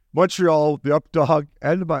 Montreal, the up dog,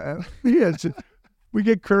 and we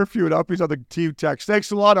get curfew and Uppy's on the team text.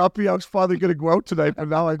 Thanks a lot, Uppy. I was finally going to go out tonight, but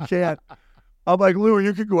now I can't. I'm like, Lou,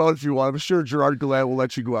 you can go out if you want. I'm sure Gerard Gallant will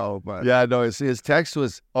let you go out. But yeah, no, his text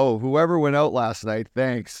was, "Oh, whoever went out last night,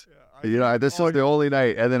 thanks. This was the only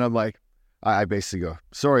night." And then I'm like, I basically go,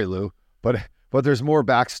 "Sorry, Lou, but there's more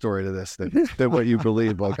backstory to this than what you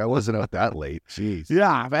believe. Like, I wasn't out that late. Jeez."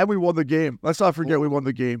 Yeah, and we won the game. Let's not forget we won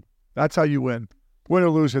the game. That's how you win. Win or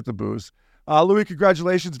lose, hit the booze. Louis,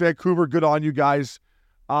 congratulations, Vancouver. Good on you guys.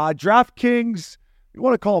 DraftKings, you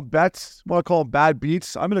want to call them bets? You want to call them bad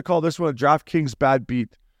beats? I'm going to call this one a DraftKings bad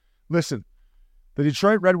beat. Listen, the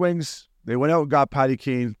Detroit Red Wings, they went out and got Patty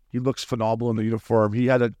Kane. He looks phenomenal in the uniform. He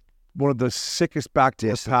had one of the sickest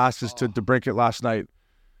backdoor passes to DeBrincat last night.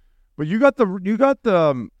 But you got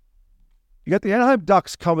the Anaheim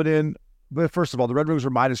Ducks coming in. But first of all, the Red Wings are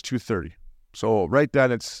minus 230. So right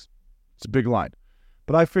then it's a big line.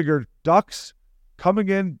 But I figured Ducks coming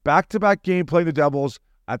in, back-to-back game playing the Devils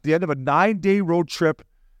at the end of a 9-day road trip.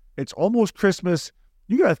 It's almost Christmas.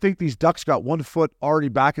 You got to think these Ducks got 1 foot already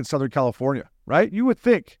back in Southern California, right? You would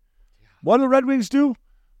think. What do the Red Wings do?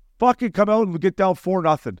 Fucking come out and get down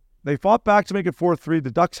 4-0. They fought back to make it 4-3.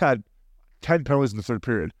 The Ducks had 10 penalties in the third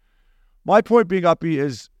period. My point being, Uppy,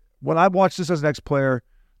 is when I watch this as an ex-player,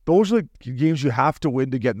 those are the games you have to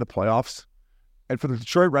win to get in the playoffs. And for the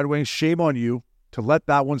Detroit Red Wings, shame on you to let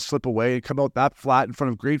that one slip away and come out that flat in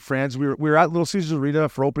front of great fans. We were at Little Caesars Arena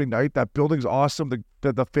for opening night. That building's awesome.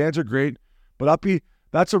 The fans are great. But Uppy,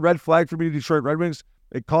 that's a red flag for me, the Detroit Red Wings.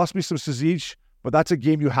 It cost me some Sazich, but that's a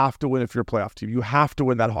game you have to win if you're a playoff team. You have to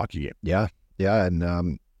win that hockey game. Yeah.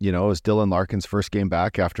 And, it was Dylan Larkin's first game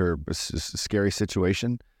back after a scary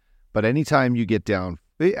situation. But anytime you get down,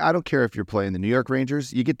 I don't care if you're playing the New York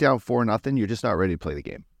Rangers, you get down 4-0, you're just not ready to play the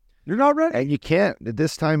game. You're not ready? And you can't, at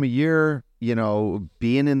this time of year,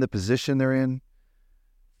 being in the position they're in,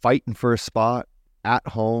 fighting for a spot at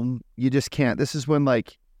home, you just can't. This is when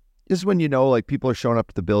people are showing up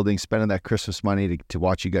to the building, spending that Christmas money to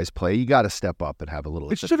watch you guys play. You got to step up and have a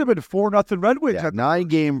little. It should have been 4-0 Red Wings. Yeah,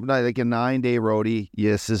 9-day roadie.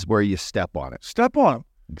 This is where you step on it. Step on them.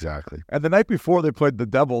 Exactly. And the night before they played the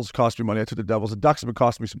Devils, cost me money. I took the Devils. The Ducks have been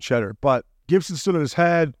costing me some cheddar. But Gibson stood on his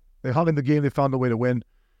head. They hung in the game. They found a way to win.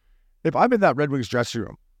 If I'm in that Red Wings dressing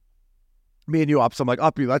room, me and you, Ops, I'm like,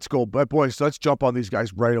 Uppy, let's go. But boys, let's jump on these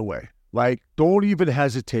guys right away. Like, don't even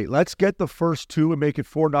hesitate. Let's get the first two and make it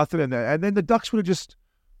 4-0. And then the Ducks would have just,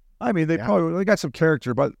 they got some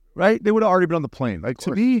character, but, right? They would have already been on the plane. Like,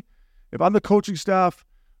 to me, if I'm the coaching staff,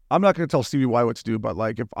 I'm not going to tell Stevie Y what to do, but,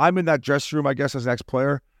 like, if I'm in that dressing room, I guess, as an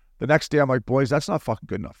ex-player, the next day I'm like, boys, that's not fucking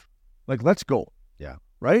good enough. Like, let's go. Yeah.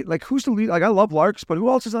 Right? Like, who's the lead? Like, I love Larks, but who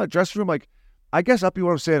else is in that dressing room? Like, I guess, Uppy,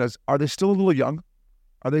 what I'm saying is, are they still a little young?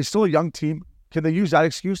 Are they still a young team? Can they use that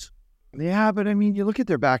excuse? Yeah, but I mean, you look at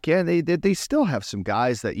their back end, they still have some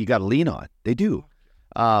guys that you got to lean on. They do.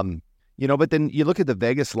 But then you look at the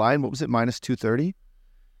Vegas line, what was it, minus 230?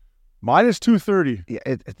 Minus 230.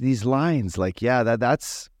 Yeah, these lines,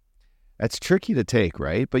 that's tricky to take,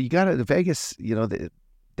 right? But you got to, the Vegas,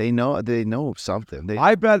 they know something.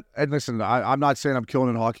 I bet, and listen, I'm not saying I'm killing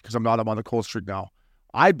in hockey because I'm on the cold streak now.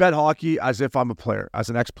 I bet hockey as if I'm a player, as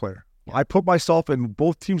an ex-player. Yeah. I put myself in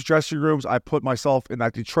both teams' dressing rooms. I put myself in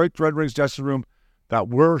that Detroit Red Wings dressing room that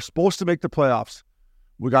we're supposed to make the playoffs.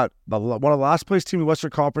 We got one of the last place team in the Western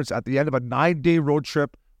Conference at the end of a 9-day road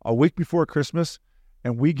trip a week before Christmas,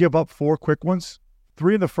 and we give up 4 quick ones,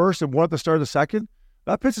 3 in the first and 1 at the start of the second.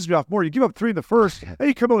 That pisses me off more. You give up 3 in the first, then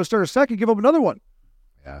you come out and start a second, give up another one.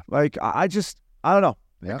 Yeah. Like, I don't know.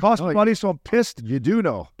 Yeah. It costs me money, so I'm pissed. You do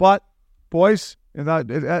know. But, boys,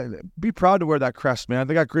 be proud to wear that crest, man.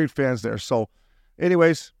 They got great fans there. So,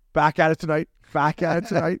 anyways, back at it tonight.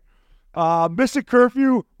 Mystic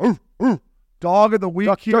Curfew. Dog of the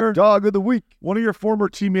week here. Dog of the week. One of your former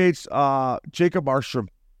teammates, Jacob Markstrom,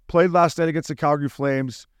 played last night against the Calgary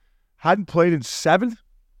Flames. Hadn't played in 7.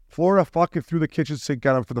 Florida fucking threw the kitchen sink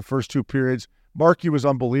at him for the first 2 periods. Marky was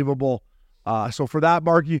unbelievable. So for that,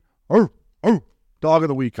 Marky, dog of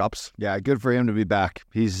the week, Ups. Yeah, good for him to be back.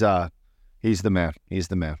 He's the man. He's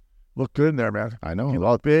the man. Look good in there, man. I know. He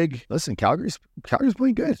looked big. Listen, Calgary's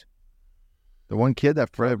playing good. The one kid, that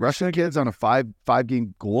Russian kid's on a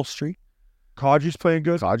 5-game goal streak. Kadri's playing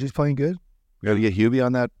good. Got to get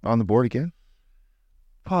Hubie on the board again.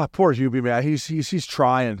 Oh, poor Hubie, man. He's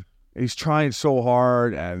trying. He's trying so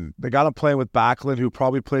hard, and they got him playing with Backlund, who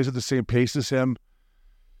probably plays at the same pace as him.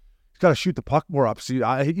 got to shoot the puck more up. See,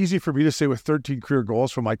 easy for me to say with 13 career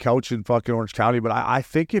goals from my couch in fucking Orange County, but I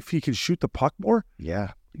think if he can shoot the puck more,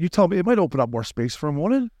 Yeah. you tell me it might open up more space for him,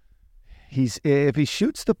 won't it? If he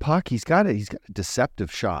shoots the puck, he's got a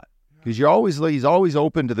deceptive shot because he's always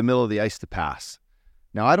open to the middle of the ice to pass.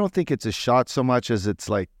 Now, I don't think it's a shot so much as it's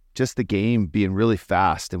like just the game being really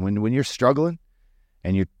fast. And when you're struggling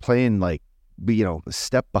and you're playing like, a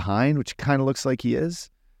step behind, which kind of looks like he is,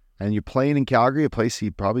 and you're playing in Calgary, a place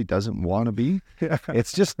he probably doesn't want to be,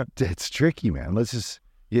 it's tricky, man.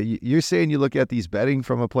 You're saying you look at these betting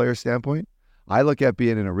from a player standpoint. I look at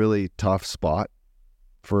being in a really tough spot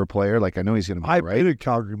for a player. Like, I know he's going to be I right. played in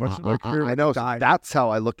Calgary much of my career. I know. So that's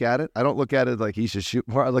how I look at it. I don't look at it like he should shoot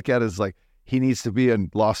more. I look at it as like he needs to be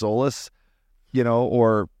in Los Olas,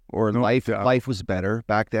 or life was better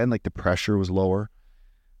back then. Like the pressure was lower.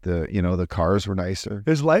 The cars were nicer.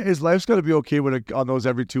 His life's got to be okay on those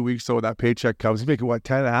every 2 weeks. So when that paycheck comes, he's making what,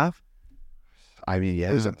 10 and a half? I mean,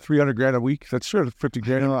 yeah. Is it $300,000 a week? That's sure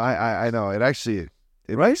 $50,000. I know. It actually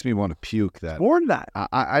makes me want to puke. That more than that.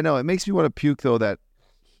 I know. It makes me want to puke though that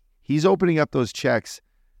he's opening up those checks.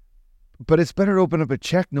 But it's better to open up a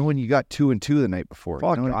check knowing you got 2 and 2 the night before.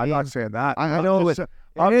 Fuck, you know I'm not saying that. I know.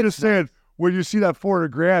 I'm just saying when you see that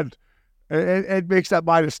 $400,000. It makes that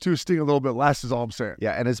 -2 sting a little bit less, is all I'm saying.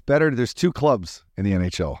 Yeah, and it's better. There's 2 clubs in the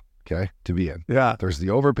NHL, okay, to be in. Yeah. There's the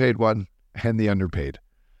overpaid one and the underpaid.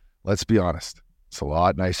 Let's be honest. It's a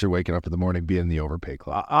lot nicer waking up in the morning being in the overpaid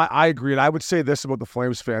club. I agree, and I would say this about the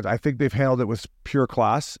Flames fans. I think they've handled it with pure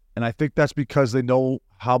class, and I think that's because they know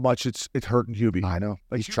how much it's hurting Hubie. I know.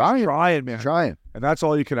 Like, He's trying, man. He's trying. And that's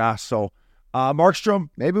all you can ask. So, Markstrom.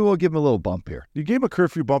 Maybe we'll give him a little bump here. You gave him a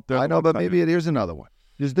curfew bump there. I know, but maybe here's another one.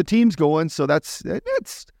 There's the team's going, so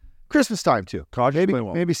it's Christmas time too.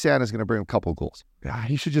 Maybe Santa's going to bring a couple goals. Yeah,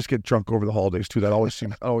 he should just get drunk over the holidays too. That always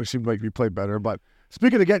seemed like we played better. But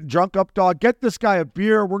speaking of getting drunk up, dog, get this guy a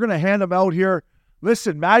beer. We're going to hand him out here.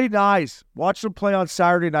 Listen, Matty Nyes, watch him play on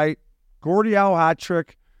Saturday night. Gordie Howe hat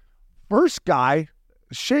trick. First guy.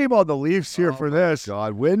 Shame on the Leafs here for this.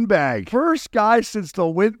 God, windbag. First guy since the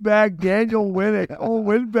windbag, Daniel Winnick. Oh,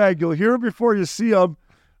 windbag. You'll hear him before you see him.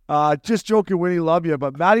 Just joking, Winnie, love you.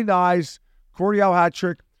 But Matty Nyes, Gordie Howe hat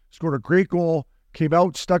trick, scored a great goal, came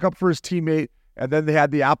out, stuck up for his teammate, and then they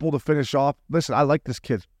had the apple to finish off. Listen, I like this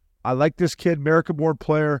kid. American-born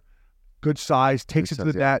player, good size, takes it to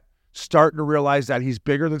the net, starting to realize that he's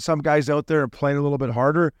bigger than some guys out there and playing a little bit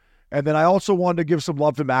harder. And then I also wanted to give some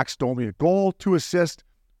love to Max Domi. A goal, 2 assists,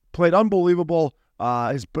 played unbelievable.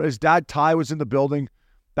 His dad, Ty, was in the building.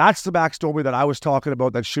 That's the Max Domi that I was talking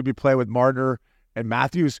about that should be playing with Marner and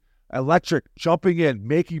Matthews. Electric, jumping in,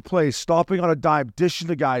 making plays, stopping on a dime, dishing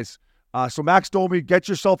to guys. So Max Domi, get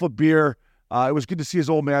yourself a beer. It was good to see his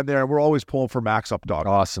old man there, and we're always pulling for Max up, dog.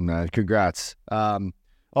 Awesome, man. Congrats. And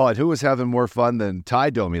who was having more fun than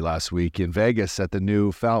Ty Domi last week in Vegas at the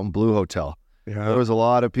new Fountain Blue Hotel? Yeah. There was a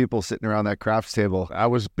lot of people sitting around that craps table.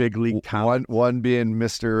 That was big league talent. One being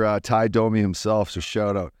Mr. Ty Domi himself, so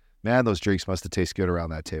shout out. Man, those drinks must have tasted good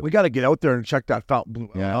around that table. We got to get out there and check that Fountain Blue.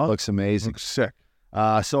 Yeah, it looks amazing. Looks sick.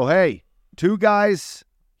 So, hey, 2 guys,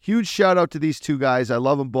 huge shout out to these 2 guys. I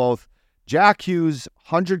love them both. Jack Hughes,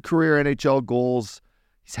 100 career NHL goals.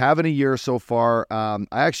 He's having a year so far. I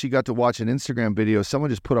actually got to watch an Instagram video.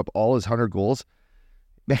 Someone just put up all his 100 goals.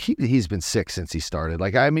 Man, he's been sick since he started.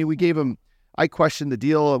 We gave him... I questioned the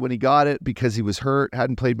deal when he got it because he was hurt,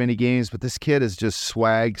 hadn't played many games, but this kid is just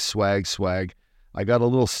swag. I got a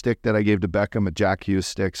little stick that I gave to Beckham, a Jack Hughes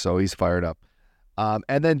stick, so he's fired up.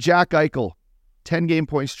 And then Jack Eichel, 10-game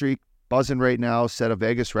point streak, buzzing right now, set a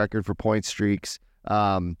Vegas record for point streaks,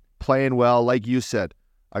 playing well, like you said,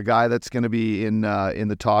 a guy that's going to be in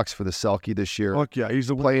the talks for the Selke this year. Look, yeah,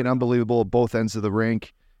 he's playing unbelievable at both ends of the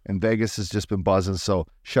rink, and Vegas has just been buzzing, so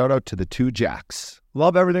shout out to the 2 Jacks.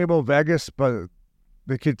 Love everything about Vegas, but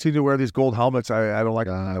they continue to wear these gold helmets. I don't like.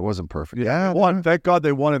 It wasn't perfect. Yeah, won. Thank God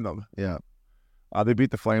they won in them. Yeah, they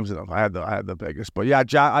beat the Flames in them. I had the Vegas, but yeah,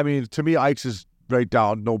 Jack. I mean, to me, Ikes is right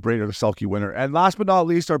down, no brainer, the Selke winner. And last but not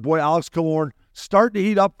least, our boy Alex Killorn starting to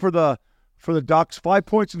heat up for the Ducks. 5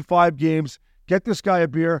 points in 5 games. Get this guy a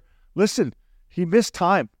beer. Listen, he missed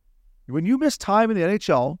time. When you miss time in the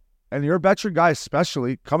NHL, and you're a veteran guy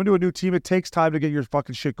especially, coming to a new team, it takes time to get your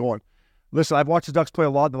fucking shit going. Listen, I've watched the Ducks play a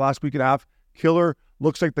lot in the last week and a half. Killer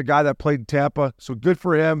looks like the guy that played in Tampa, so good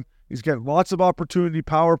for him. He's getting lots of opportunity,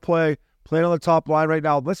 power play, playing on the top line right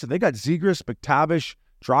now. Listen, they got Zegras, McTavish,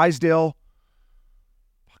 Drysdale.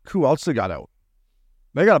 Who else they got out?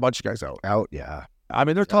 They got a bunch of guys out. Yeah. I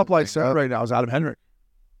mean, their top line center right now is Adam Henrik.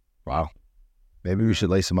 Wow. Maybe we should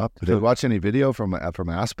lace him up. Did you watch any video from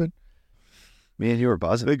Aspen? Me and you were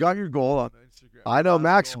buzzing. They got your goal on Instagram. I know,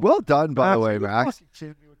 Max. Well done, by the way, Max.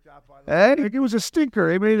 Hey, Like it was a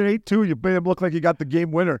stinker. He made it 8-2. You made him look like he got the game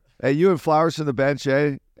winner. hey, you and Flowers from the bench,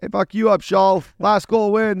 eh? Hey, buck you up, Shaw. Last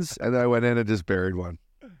goal wins. And then I went in and just buried one.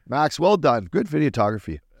 Max, well done. Good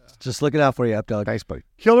videography. Just looking out for you, Updog. Thanks, buddy.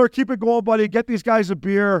 Killer, keep it going, buddy. Get these guys a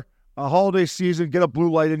beer. A holiday season. Get a blue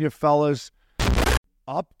light in you, fellas.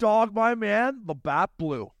 Up dog, my man. The Bat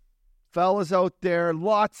Blue. Fellas out there,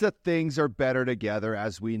 lots of things are better together,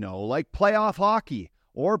 as we know, like playoff hockey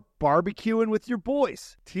or barbecuing with your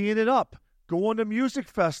boys. Teeing it up. Going to music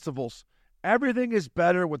festivals. Everything is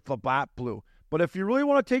better with Labatt Blue. But if you really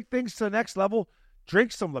want to take things to the next level,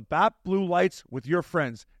 drink some Labatt Blue Lights with your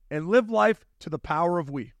friends and live life to the power of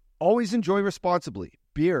we. Always enjoy responsibly.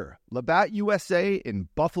 Beer, Labatt USA in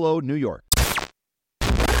Buffalo, New York.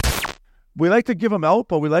 We like to give them out,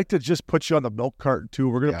 but we like to just put you on the milk carton too.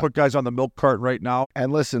 We're going to Yeah. put guys on the milk carton right now.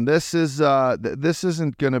 And listen, this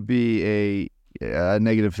isn't going to be a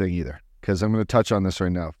negative thing either, because I'm going to touch on this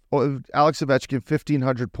right now. Oh, Alex Ovechkin,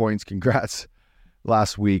 1,500 points. Congrats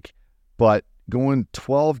last week. But going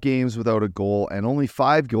 12 games without a goal and only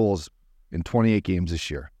 5 goals in 28 games this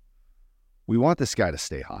year. We want this guy to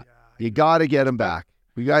stay hot. You got to get him back.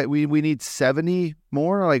 We need 70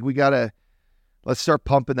 more. Like, let's start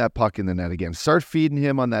pumping that puck in the net again. Start feeding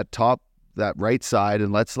him on that right side,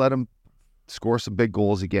 and let's let him score some big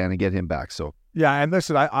goals again and get him back. So Yeah, and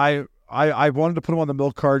listen, I wanted to put him on the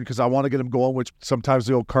milk carton because I want to get him going, which sometimes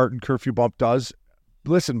the old carton curfew bump does.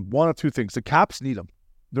 Listen, one of two things. The Caps need him.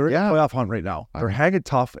 They're in the playoff hunt right now. They're hanging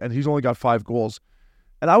tough, and he's only got 5 goals.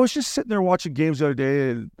 And I was just sitting there watching games the other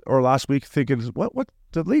day or last week thinking, what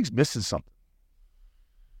the league's missing something.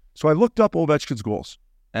 So I looked up Ovechkin's goals,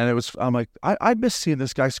 and I'm like, I miss seeing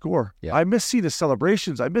this guy score. Yeah. I miss seeing his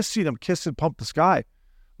celebrations. I miss seeing him kiss and pump the sky.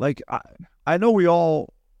 Like, I know we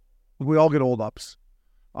all get old ups.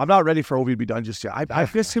 I'm not ready for Ovi to be done just yet. I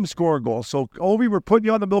miss him scoring goals. So, Ovi, we're putting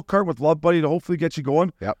you on the milk carton with Love Buddy to hopefully get you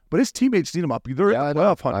going. Yep. But his teammates need him up. They're in the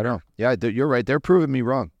playoff hunt. I know. Yeah, you're right. They're proving me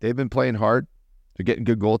wrong. They've been playing hard. They're getting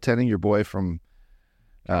good goaltending. Your boy from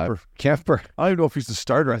Kemper. I don't even know if he's the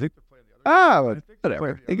starter. I think they're playing the other.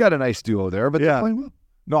 Whatever. They got a nice duo there, but they're playing well.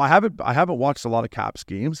 No, I haven't watched a lot of Caps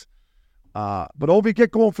games. But Ovi,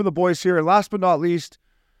 get going for the boys here. And last but not least,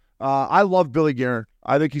 I love Billy Guerin.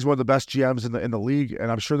 I think he's one of the best GMs in the league,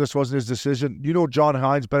 and I'm sure this wasn't his decision. You know John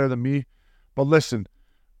Hines better than me. But listen,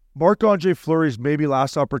 Marc-Andre Fleury's maybe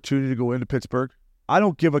last opportunity to go into Pittsburgh. I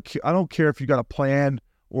don't care if you got a plan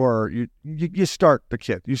or you start the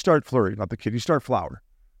kid. You start Fleury, not the kid. You start Flower.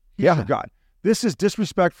 He's your guy. This is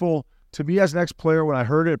disrespectful to me as an ex-player. When I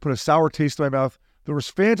heard it put a sour taste in my mouth. There was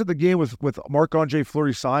fans at the game with Marc-Andre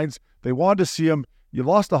Fleury signs. They wanted to see him. You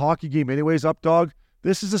lost the hockey game anyways, up dog.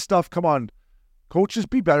 This is the stuff. Come on. Coaches,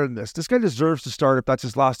 be better than this. This guy deserves to start if that's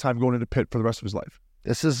his last time going into Pitt for the rest of his life.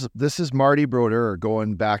 This is Marty Brodeur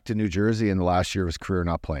going back to New Jersey in the last year of his career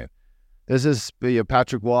not playing. This is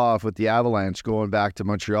Patrick Waugh with the Avalanche going back to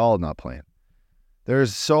Montreal not playing.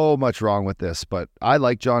 There's so much wrong with this, but I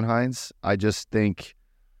like John Hines. I just think,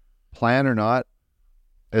 plan or not,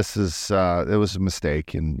 it was a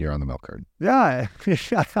mistake, and you're on the milk carton. Yeah.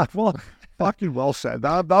 Well, fucking well said.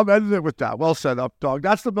 I'm ending it with that. Well said, up dog.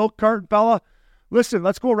 That's the milk carton, fella. Listen,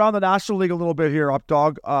 let's go around the National League a little bit here, up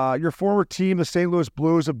dog. Your former team, the St. Louis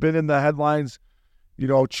Blues, have been in the headlines. You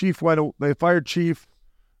know, they fired Chief.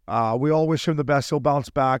 We all wish him the best. He'll bounce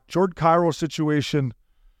back. Jordan Kyrou situation.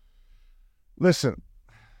 Listen,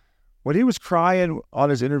 when he was crying on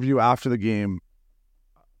his interview after the game,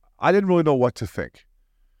 I didn't really know what to think.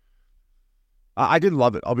 I didn't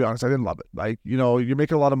love it. I'll be honest. I didn't love it. Like, you know, you're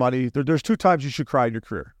making a lot of money. There's 2 times you should cry in your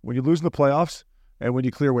career. When you lose in the playoffs and when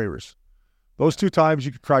you clear waivers. Those 2 times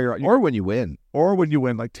you could cry or when you win. Or when you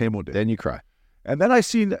win, like Tamo did. Then you cry. And then I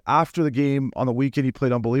seen after the game on the weekend, he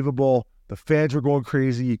played unbelievable. The fans were going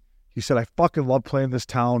crazy. He said, I fucking love playing this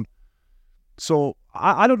town. So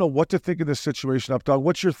I don't know what to think of this situation, up dog.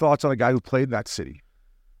 What's your thoughts on a guy who played in that city?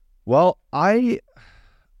 Well, I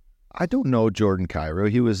don't know Jordan Kyrou.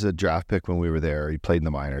 He was a draft pick when we were there. He played in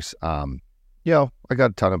the minors. You know, I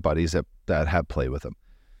got a ton of buddies that have played with him.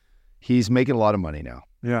 He's making a lot of money now.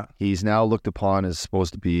 Yeah. He's now looked upon as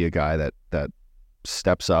supposed to be a guy that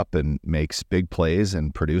steps up and makes big plays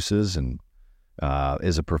and produces and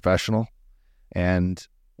is a professional. And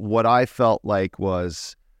what I felt like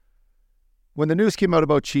was when the news came out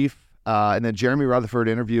about Chief, and then Jeremy Rutherford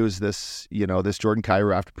interviews this Jordan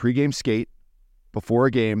Kyrou after pregame skate before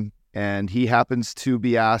a game, and he happens to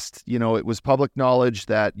be asked, it was public knowledge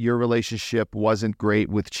that your relationship wasn't great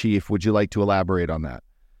with Chief. Would you like to elaborate on that?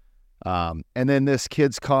 And then this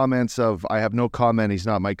kid's comments of, I have no comment, he's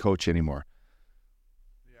not my coach anymore.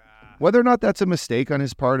 whether or not that's a mistake on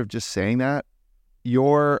his part of just saying that,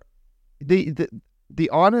 the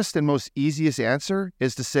honest and most easiest answer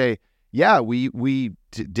is to say, yeah, we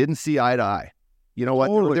didn't see eye to eye. You know what?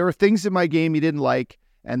 Totally. There were things in my game you didn't like,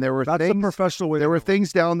 and there were That's things, a professional way. there were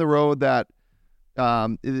things down the road that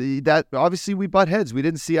that obviously we butt heads. We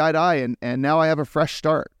didn't see eye to eye, and now I have a fresh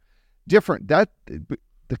start. Different. That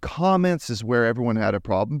the comments is where everyone had a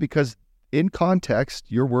problem, because in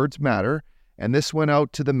context, your words matter. And this went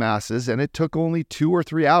out to the masses, and it took only 2 or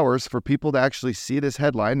 3 hours for people to actually see this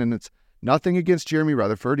headline. And it's nothing against Jeremy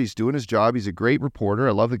Rutherford. He's doing his job. He's a great reporter.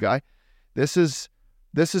 I love the guy. This is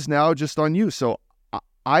now just on you. So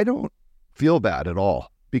I don't feel bad at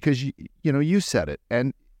all, because you said it,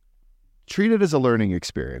 and treat it as a learning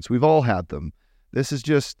experience. We've all had them. This is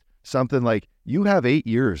just something like, you have 8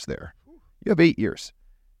 years there. You have 8 years.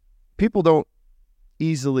 People don't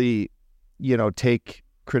easily, take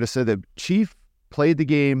criticism. Chief played the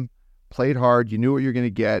game, played hard. You knew what you're going to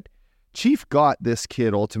get. Chief got this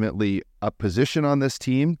kid ultimately a position on this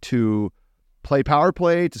team to play power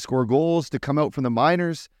play, to score goals, to come out from the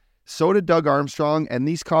minors. So did Doug Armstrong, and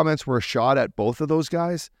these comments were a shot at both of those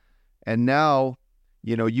guys. And now,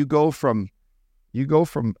 you go from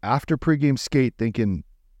after pregame skate thinking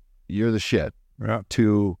you're the shit,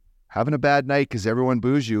 to having a bad night because everyone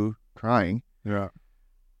boos you, crying,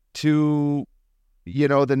 to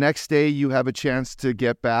the next day you have a chance to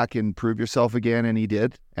get back and prove yourself again, and he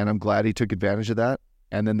did, and I'm glad he took advantage of that.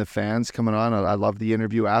 And then the fans coming on, I loved the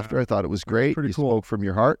interview after. I thought it was great. Pretty you cool. Spoke from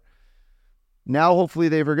your heart. Now hopefully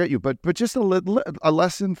they forget you, but just a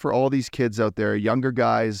lesson for all these kids out there, younger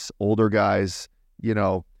guys, older guys.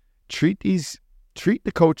 Treat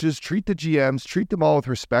the coaches, treat the GMs, treat them all with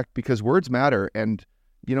respect, because words matter. And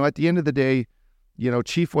at the end of the day,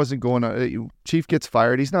 Chief wasn't going. Chief gets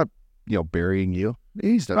fired. He's not burying you.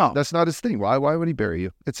 He's not. No. That's not his thing. Why would he bury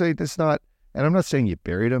you? It's not. And I'm not saying you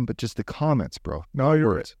buried him, but just the comments, bro. No, you're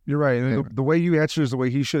Words. right. You're right. And the way you answer is the way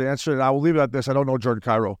he should answer. And I will leave it at this. I don't know Jordan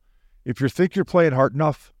Cairo. If you think you're playing hard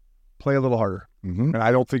enough, play a little harder. Mm-hmm. And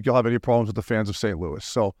I don't think you'll have any problems with the fans of St. Louis.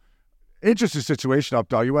 So, interesting situation up,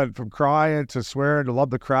 dog. You went from crying to swearing to love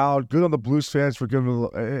the crowd. Good on the Blues fans for giving them.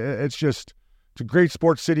 It's a great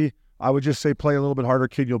sports city. I would just say play a little bit harder,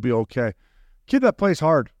 kid. You'll be okay. Kid that plays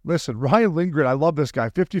hard. Listen, Ryan Lindgren, I love this guy.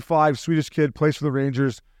 55, Swedish kid, plays for the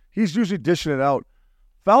Rangers. He's usually dishing it out.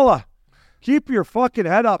 Fella, keep your fucking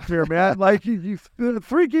head up here, man. Like, you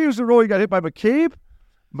 3 games in a row, you got hit by McCabe,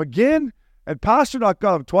 McGinn, and Pasternak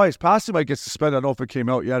got him twice. Pasternak might get suspended. I don't know if it came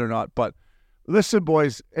out yet or not. But listen,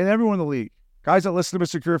 boys, and everyone in the league, guys that listen to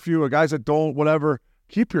Mr. Curfew or guys that don't, whatever,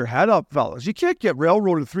 keep your head up, fellas. You can't get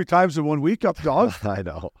railroaded 3 times in 1 week up, dog. I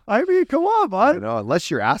know. I mean, come on, I man. know.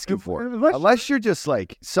 Unless you're asking for it. Unless- Unless you're just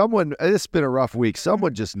like someone. It's been a rough week.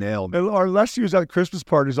 Someone just nailed me. Or unless he was at Christmas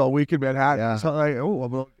parties all week in Manhattan. Yeah. So like,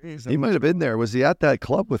 well, geez, He might have been there. Was he at that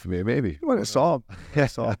club with me? Maybe. You might have saw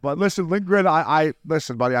him. But listen, Lindgren,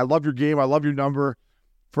 listen, buddy. I love your game. I love your number.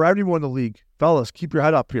 For everyone in the league, fellas, keep your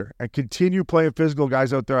head up here and continue playing physical,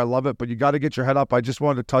 guys out there. I love it, but you got to get your head up. I just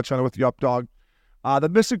wanted to touch on it with you up, dog. The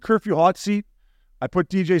missing curfew hot seat. I put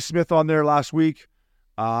DJ Smith on there last week.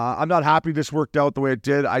 I'm not happy this worked out the way it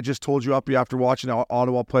did. I just told you, Uppy, after watching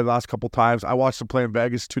Ottawa play the last couple times. I watched him play in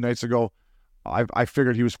Vegas 2 nights ago. I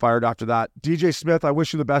figured he was fired after that. DJ Smith, I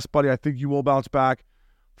wish you the best, buddy. I think you will bounce back.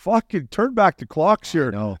 Fucking turn back the clocks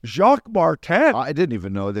here. No. Jacques Martin. I didn't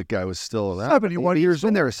even know that guy was still around. 71 He years was been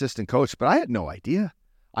old. their assistant coach, but I had no idea.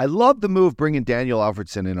 I love the move bringing Daniel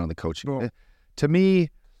Alfredson in on the coaching. Oh. To me,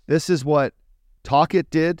 this is what Tocchet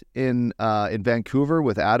did in Vancouver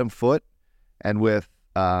with Adam Foote and with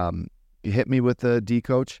you hit me with the D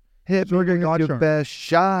coach. Hit me Sergei with your Gonchar. best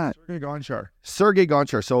shot. Sergei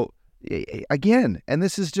Gonchar. So again, and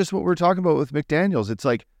this is just what we're talking about with McDaniels. It's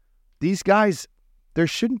like these guys, there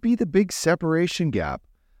shouldn't be the big separation gap.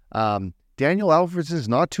 Daniel Alfredson is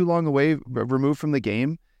not too long away, removed from the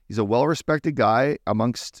game. He's a well-respected guy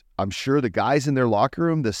amongst, I'm sure, the guys in their locker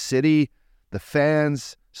room, the city, the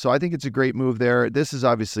fans. So I think it's a great move there. This is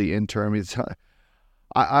obviously interim.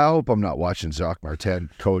 I hope I'm not watching Jacques Martin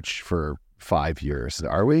coach for 5 years.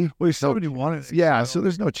 Are we? Well, he's 71. Yeah, so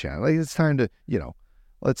there's no chance. Like, it's time to,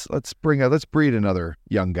 let's breed another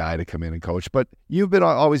young guy to come in and coach. But you've been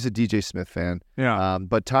always a DJ Smith fan. Yeah.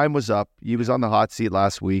 But time was up. He was on the hot seat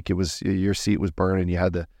last week. It was your seat was burning. You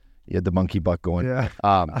had the monkey butt going. Yeah.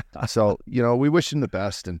 So we wish him the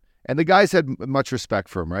best, and the guys had much respect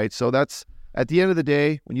for him, right? So that's at the end of the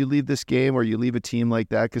day, when you leave this game or you leave a team like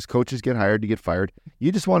that, because coaches get hired to get fired,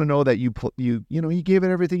 you just want to know that you gave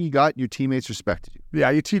it everything you got. And your teammates respected you. Yeah,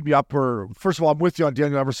 you teed me up. First of all, I'm with you on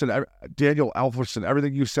Daniel Alfredson.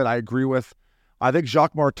 Everything you said, I agree with. I think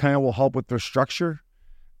Jacques Martin will help with their structure.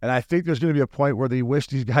 And I think there's going to be a point where they wish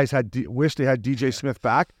these guys wish they had DJ Smith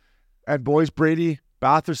back. And boys, Brady,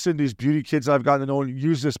 Batherson, these beauty kids I've gotten to know,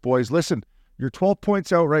 use this, boys. Listen, you're 12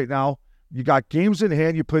 points out right now. You got games in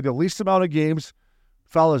hand. You played the least amount of games.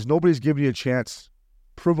 Fellas, nobody's giving you a chance.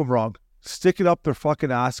 Prove them wrong. Stick it up their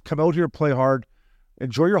fucking ass. Come out here and play hard.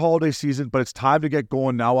 Enjoy your holiday season, but it's time to get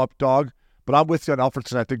going now, up dog. But I'm with you on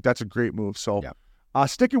Alfredson. I think that's a great move. So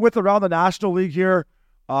sticking with around the National League here,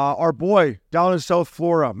 our boy down in South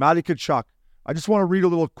Florida, Matty Tkachuk. I just want to read a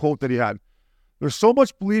little quote that he had. There's so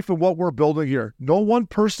much belief in what we're building here. No one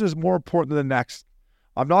person is more important than the next.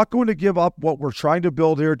 I'm not going to give up what we're trying to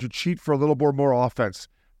build here to cheat for a little more offense.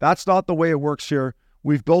 That's not the way it works here.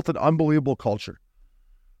 We've built an unbelievable culture.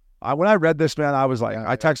 When I read this, man, I was like,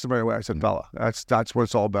 I texted him right away. I said, Bella, that's what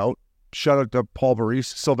it's all about. Shout out to Paul Maurice,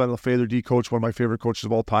 Sylvain Lefebvre, their D coach, one of my favorite coaches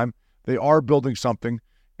of all time. They are building something,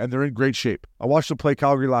 and they're in great shape. I watched them play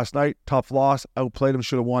Calgary last night. Tough loss. Outplayed them.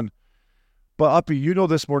 Should have won. But Uppy, you know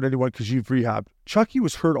this more than anyone because you've rehabbed. Chucky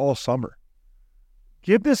was hurt all summer.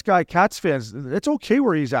 Give this guy, Cats fans, it's okay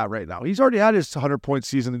where he's at right now. He's already had his 100-point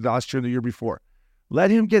season last year and the year before.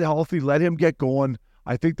 Let him get healthy. Let him get going.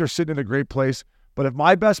 I think they're sitting in a great place. But if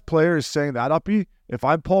my best player is saying that, Uppy, if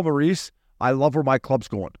I'm Paul Maurice, I love where my club's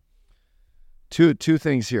going. Two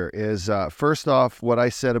things here is, first off, what I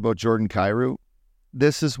said about Jordan Kyrou,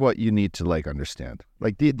 this is what you need to understand.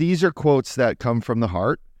 These are quotes that come from the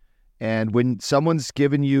heart. And when someone's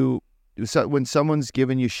giving you shit,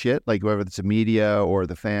 whether it's the media or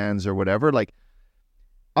the fans or whatever,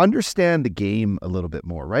 understand the game a little bit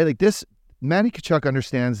more, right? Matty Tkachuk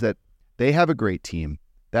understands that they have a great team,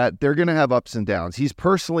 that they're going to have ups and downs. He's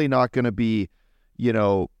personally not going to be,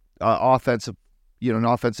 an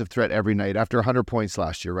offensive threat every night after 100 points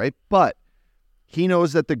last year, right? But he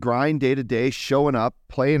knows that the grind day to day, showing up,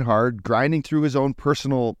 playing hard, grinding through his own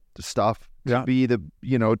personal stuff to be the,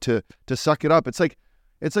 to suck it up. It's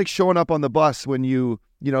like showing up on the bus when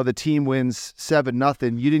the team wins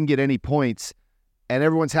 7-0, you didn't get any points, and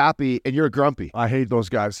everyone's happy, and you're grumpy. I hate those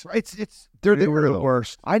guys. They're the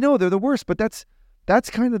worst. I know they're the worst, but that's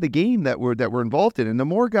kind of the game that we're involved in. And the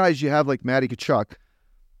more guys you have like Matty Tkachuk,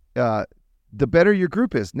 the better your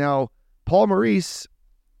group is. Now, Paul Maurice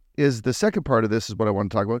is the second part of this. Is what I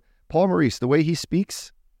want to talk about. Paul Maurice, the way he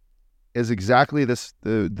speaks, is exactly this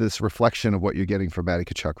reflection of what you're getting from Matty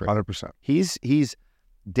Tkachuk right now. 100%. He's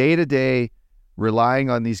day to day relying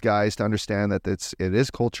on these guys to understand that it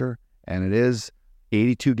is culture and it is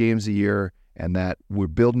 82 games a year, and that we're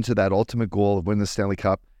building to that ultimate goal of winning the Stanley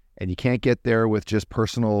Cup, and you can't get there with just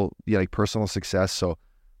personal success. So,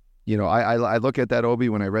 I look at that, Obi,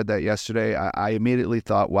 when I read that yesterday, I immediately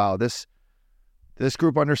thought, wow, this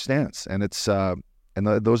group understands, and it's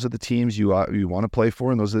those are the teams you want to play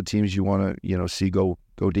for, and those are the teams you want to see go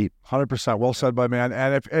deep. 100%. Well said, my man.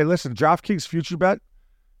 And listen, DraftKings future bet,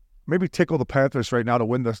 maybe tickle the Panthers right now to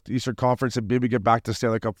win the Eastern Conference and maybe get back to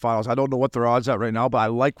Stanley Cup Finals. I don't know what their odds at right now, but I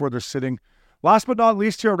like where they're sitting. Last but not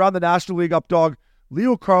least here around the National League, up dog,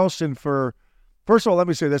 Leo Carlsson first of all, let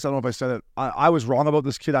me say this. I don't know if I said it. I was wrong about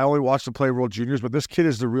this kid. I only watched him play World Juniors, but this kid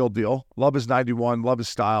is the real deal. Love his 91, love his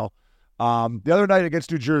style. The other night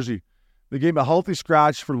against New Jersey, they gave him a healthy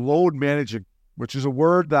scratch for load managing, which is a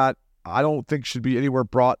word that I don't think should be anywhere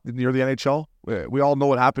brought near the NHL. We all know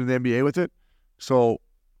what happened in the NBA with it. So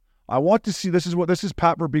I want to see, this is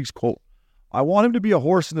Pat Verbeek's quote. I want him to be a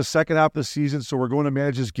horse in the second half of the season, so we're going to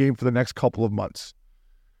manage his game for the next couple of months.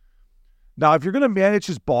 Now, if you're going to manage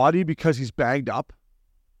his body because he's banged up,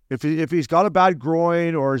 if he's got a bad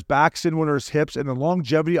groin or his back's in one of his hips and the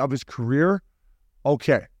longevity of his career,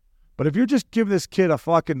 okay. But if you're just giving this kid a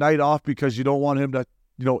fucking night off because you don't want him to,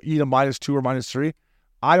 eat a -2 or -3,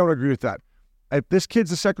 I don't agree with that. If this kid's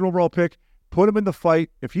the second overall pick, put him in the fight.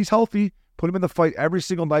 If he's healthy, put him in the fight every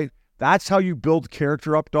single night. That's how you build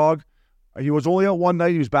character up, dog. He was only out one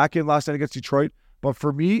night. He was back in last night against Detroit. But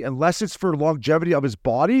for me, unless it's for longevity of his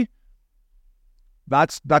body,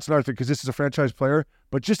 that's another thing, because this is a franchise player.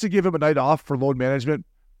 But just to give him a night off for load management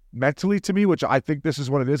mentally, to me, which I think this is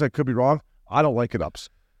what it is, I could be wrong, I don't like it, Ups.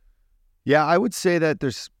 Yeah, I would say that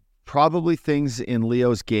there's probably things in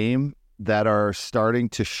Leo's game that are starting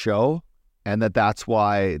to show, and that's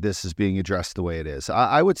why this is being addressed the way it is.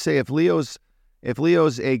 I would say if Leo's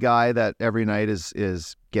a guy that every night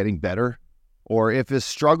is getting better, or if his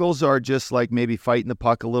struggles are just maybe fighting the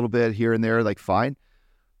puck a little bit here and there, fine.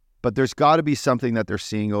 But there's got to be something that they're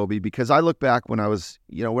seeing, Obi, because I look back when I was,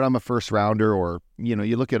 when I'm a first rounder, or,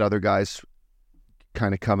 you look at other guys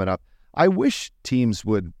kind of coming up. I wish teams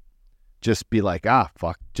would just be like,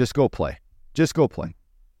 fuck, just go play. Just go play.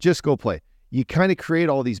 Just go play. You kind of create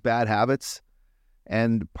all these bad habits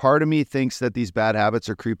And part of me thinks that these bad habits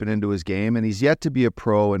are creeping into his game, and he's yet to be a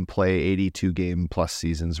pro and play 82 game plus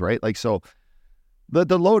seasons, right? Like, so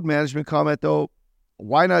the load management comment, though,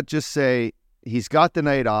 why not just say he's got the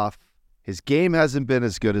night off, his game hasn't been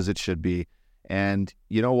as good as it should be, and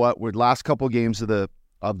you know what? We're last couple games of the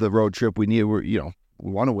road trip, we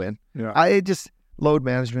want to win. Yeah. I just load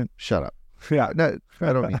management. Shut up. Yeah. No,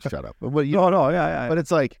 I don't mean shut up. But Yeah. But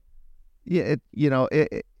it's like, yeah,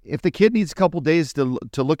 if the kid needs a couple days to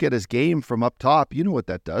look at his game from up top, you know what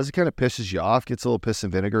that does. It kind of pisses you off, gets a little piss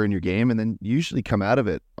and vinegar in your game, and then you usually come out of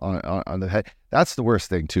it on the head. That's the worst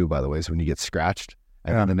thing too, by the way, is when you get scratched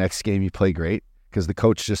and then the next game you play great because the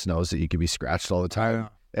coach just knows that you can be scratched all the time.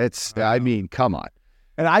 I mean, come on.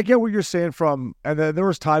 And I get what you're saying and then there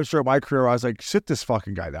was times during my career where I was like, sit this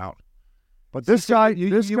fucking guy down. But this guy, you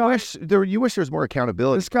wish there was more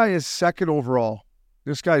accountability. This guy is second overall.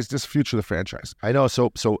 This guy's this future of the franchise. I know.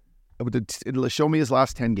 So show me his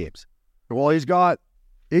last 10 games. Well, he's got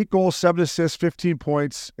 8 goals, 7 assists, 15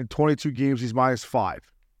 points in 22 games. He's -5.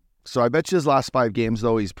 So I bet you his last 5 games,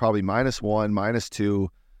 though, he's probably -1, -2.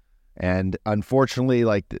 And unfortunately,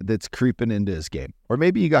 like, that's creeping into his game. Or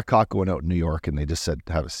maybe he got caught going out in New York and they just said,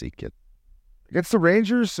 have a seat, kid. Against the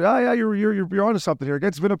Rangers, you're onto something here.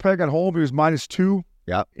 Against Winnipeg at home, he was -2.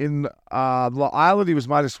 Yeah. In the Island, he was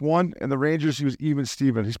 -1. And the Rangers, he was even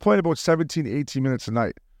Steven. He's playing about 17, 18 minutes a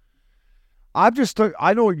night. I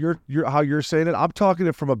know how you're saying it. I'm talking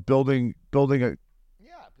it from a building a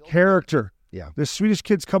character. Yeah. This Swedish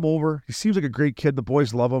kid's come over. He seems like a great kid. The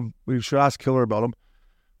boys love him. We should ask Killer about him.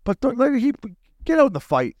 But get out in the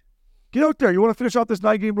fight. Get out there. You want to finish off this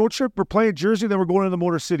 9-game road trip? We're playing Jersey, then we're going into the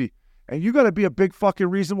Motor City. And you got to be a big fucking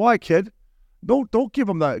reason why, kid. Don't give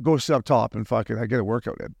him that. Go sit up top and fucking get a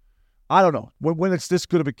workout in. I don't know. When it's this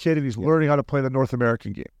good of a kid and he's learning how to play the North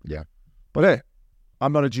American game. Yeah. But hey,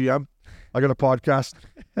 I'm not a GM. I got a podcast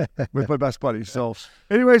with my best buddy. So,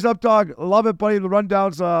 anyways, Up Dog, love it, buddy. The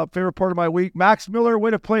rundown's favorite part of my week. Max Miller, way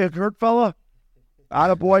to play a Kurt fella.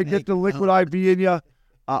 Attaboy, get the liquid IV in you.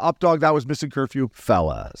 Up Dog, that was Missing Curfew.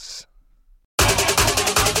 Fellas.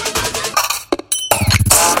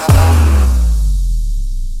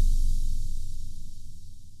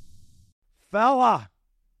 Fella,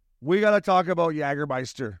 we got to talk about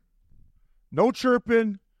Jägermeister. No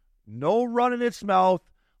chirping, no running its mouth.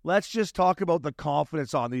 Let's just talk about the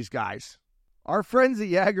confidence on these guys. Our friends at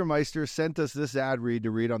Jägermeister sent us this ad read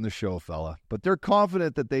to read on the show, fella. But they're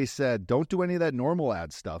confident that they said, don't do any of that normal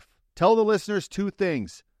ad stuff. Tell the listeners 2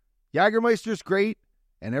 things. Jägermeister's great,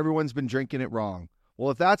 and everyone's been drinking it wrong.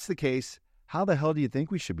 Well, if that's the case, how the hell do you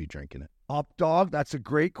think we should be drinking it? Up Dog, that's a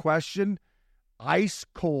great question. Ice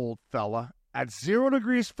cold, fella. At 0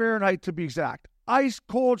 degrees Fahrenheit to be exact. Ice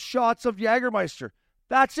cold shots of Jägermeister.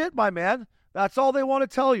 That's it, my man. That's all they want to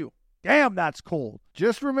tell you. Damn, that's cold.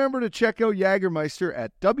 Just remember to check out Jägermeister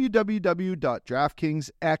at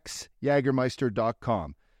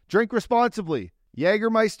www.draftkingsxjagermeister.com. Drink responsibly.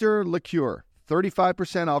 Jägermeister Liqueur,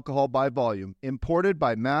 35% alcohol by volume, imported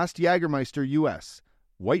by Mast Jägermeister US,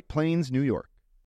 White Plains, New York.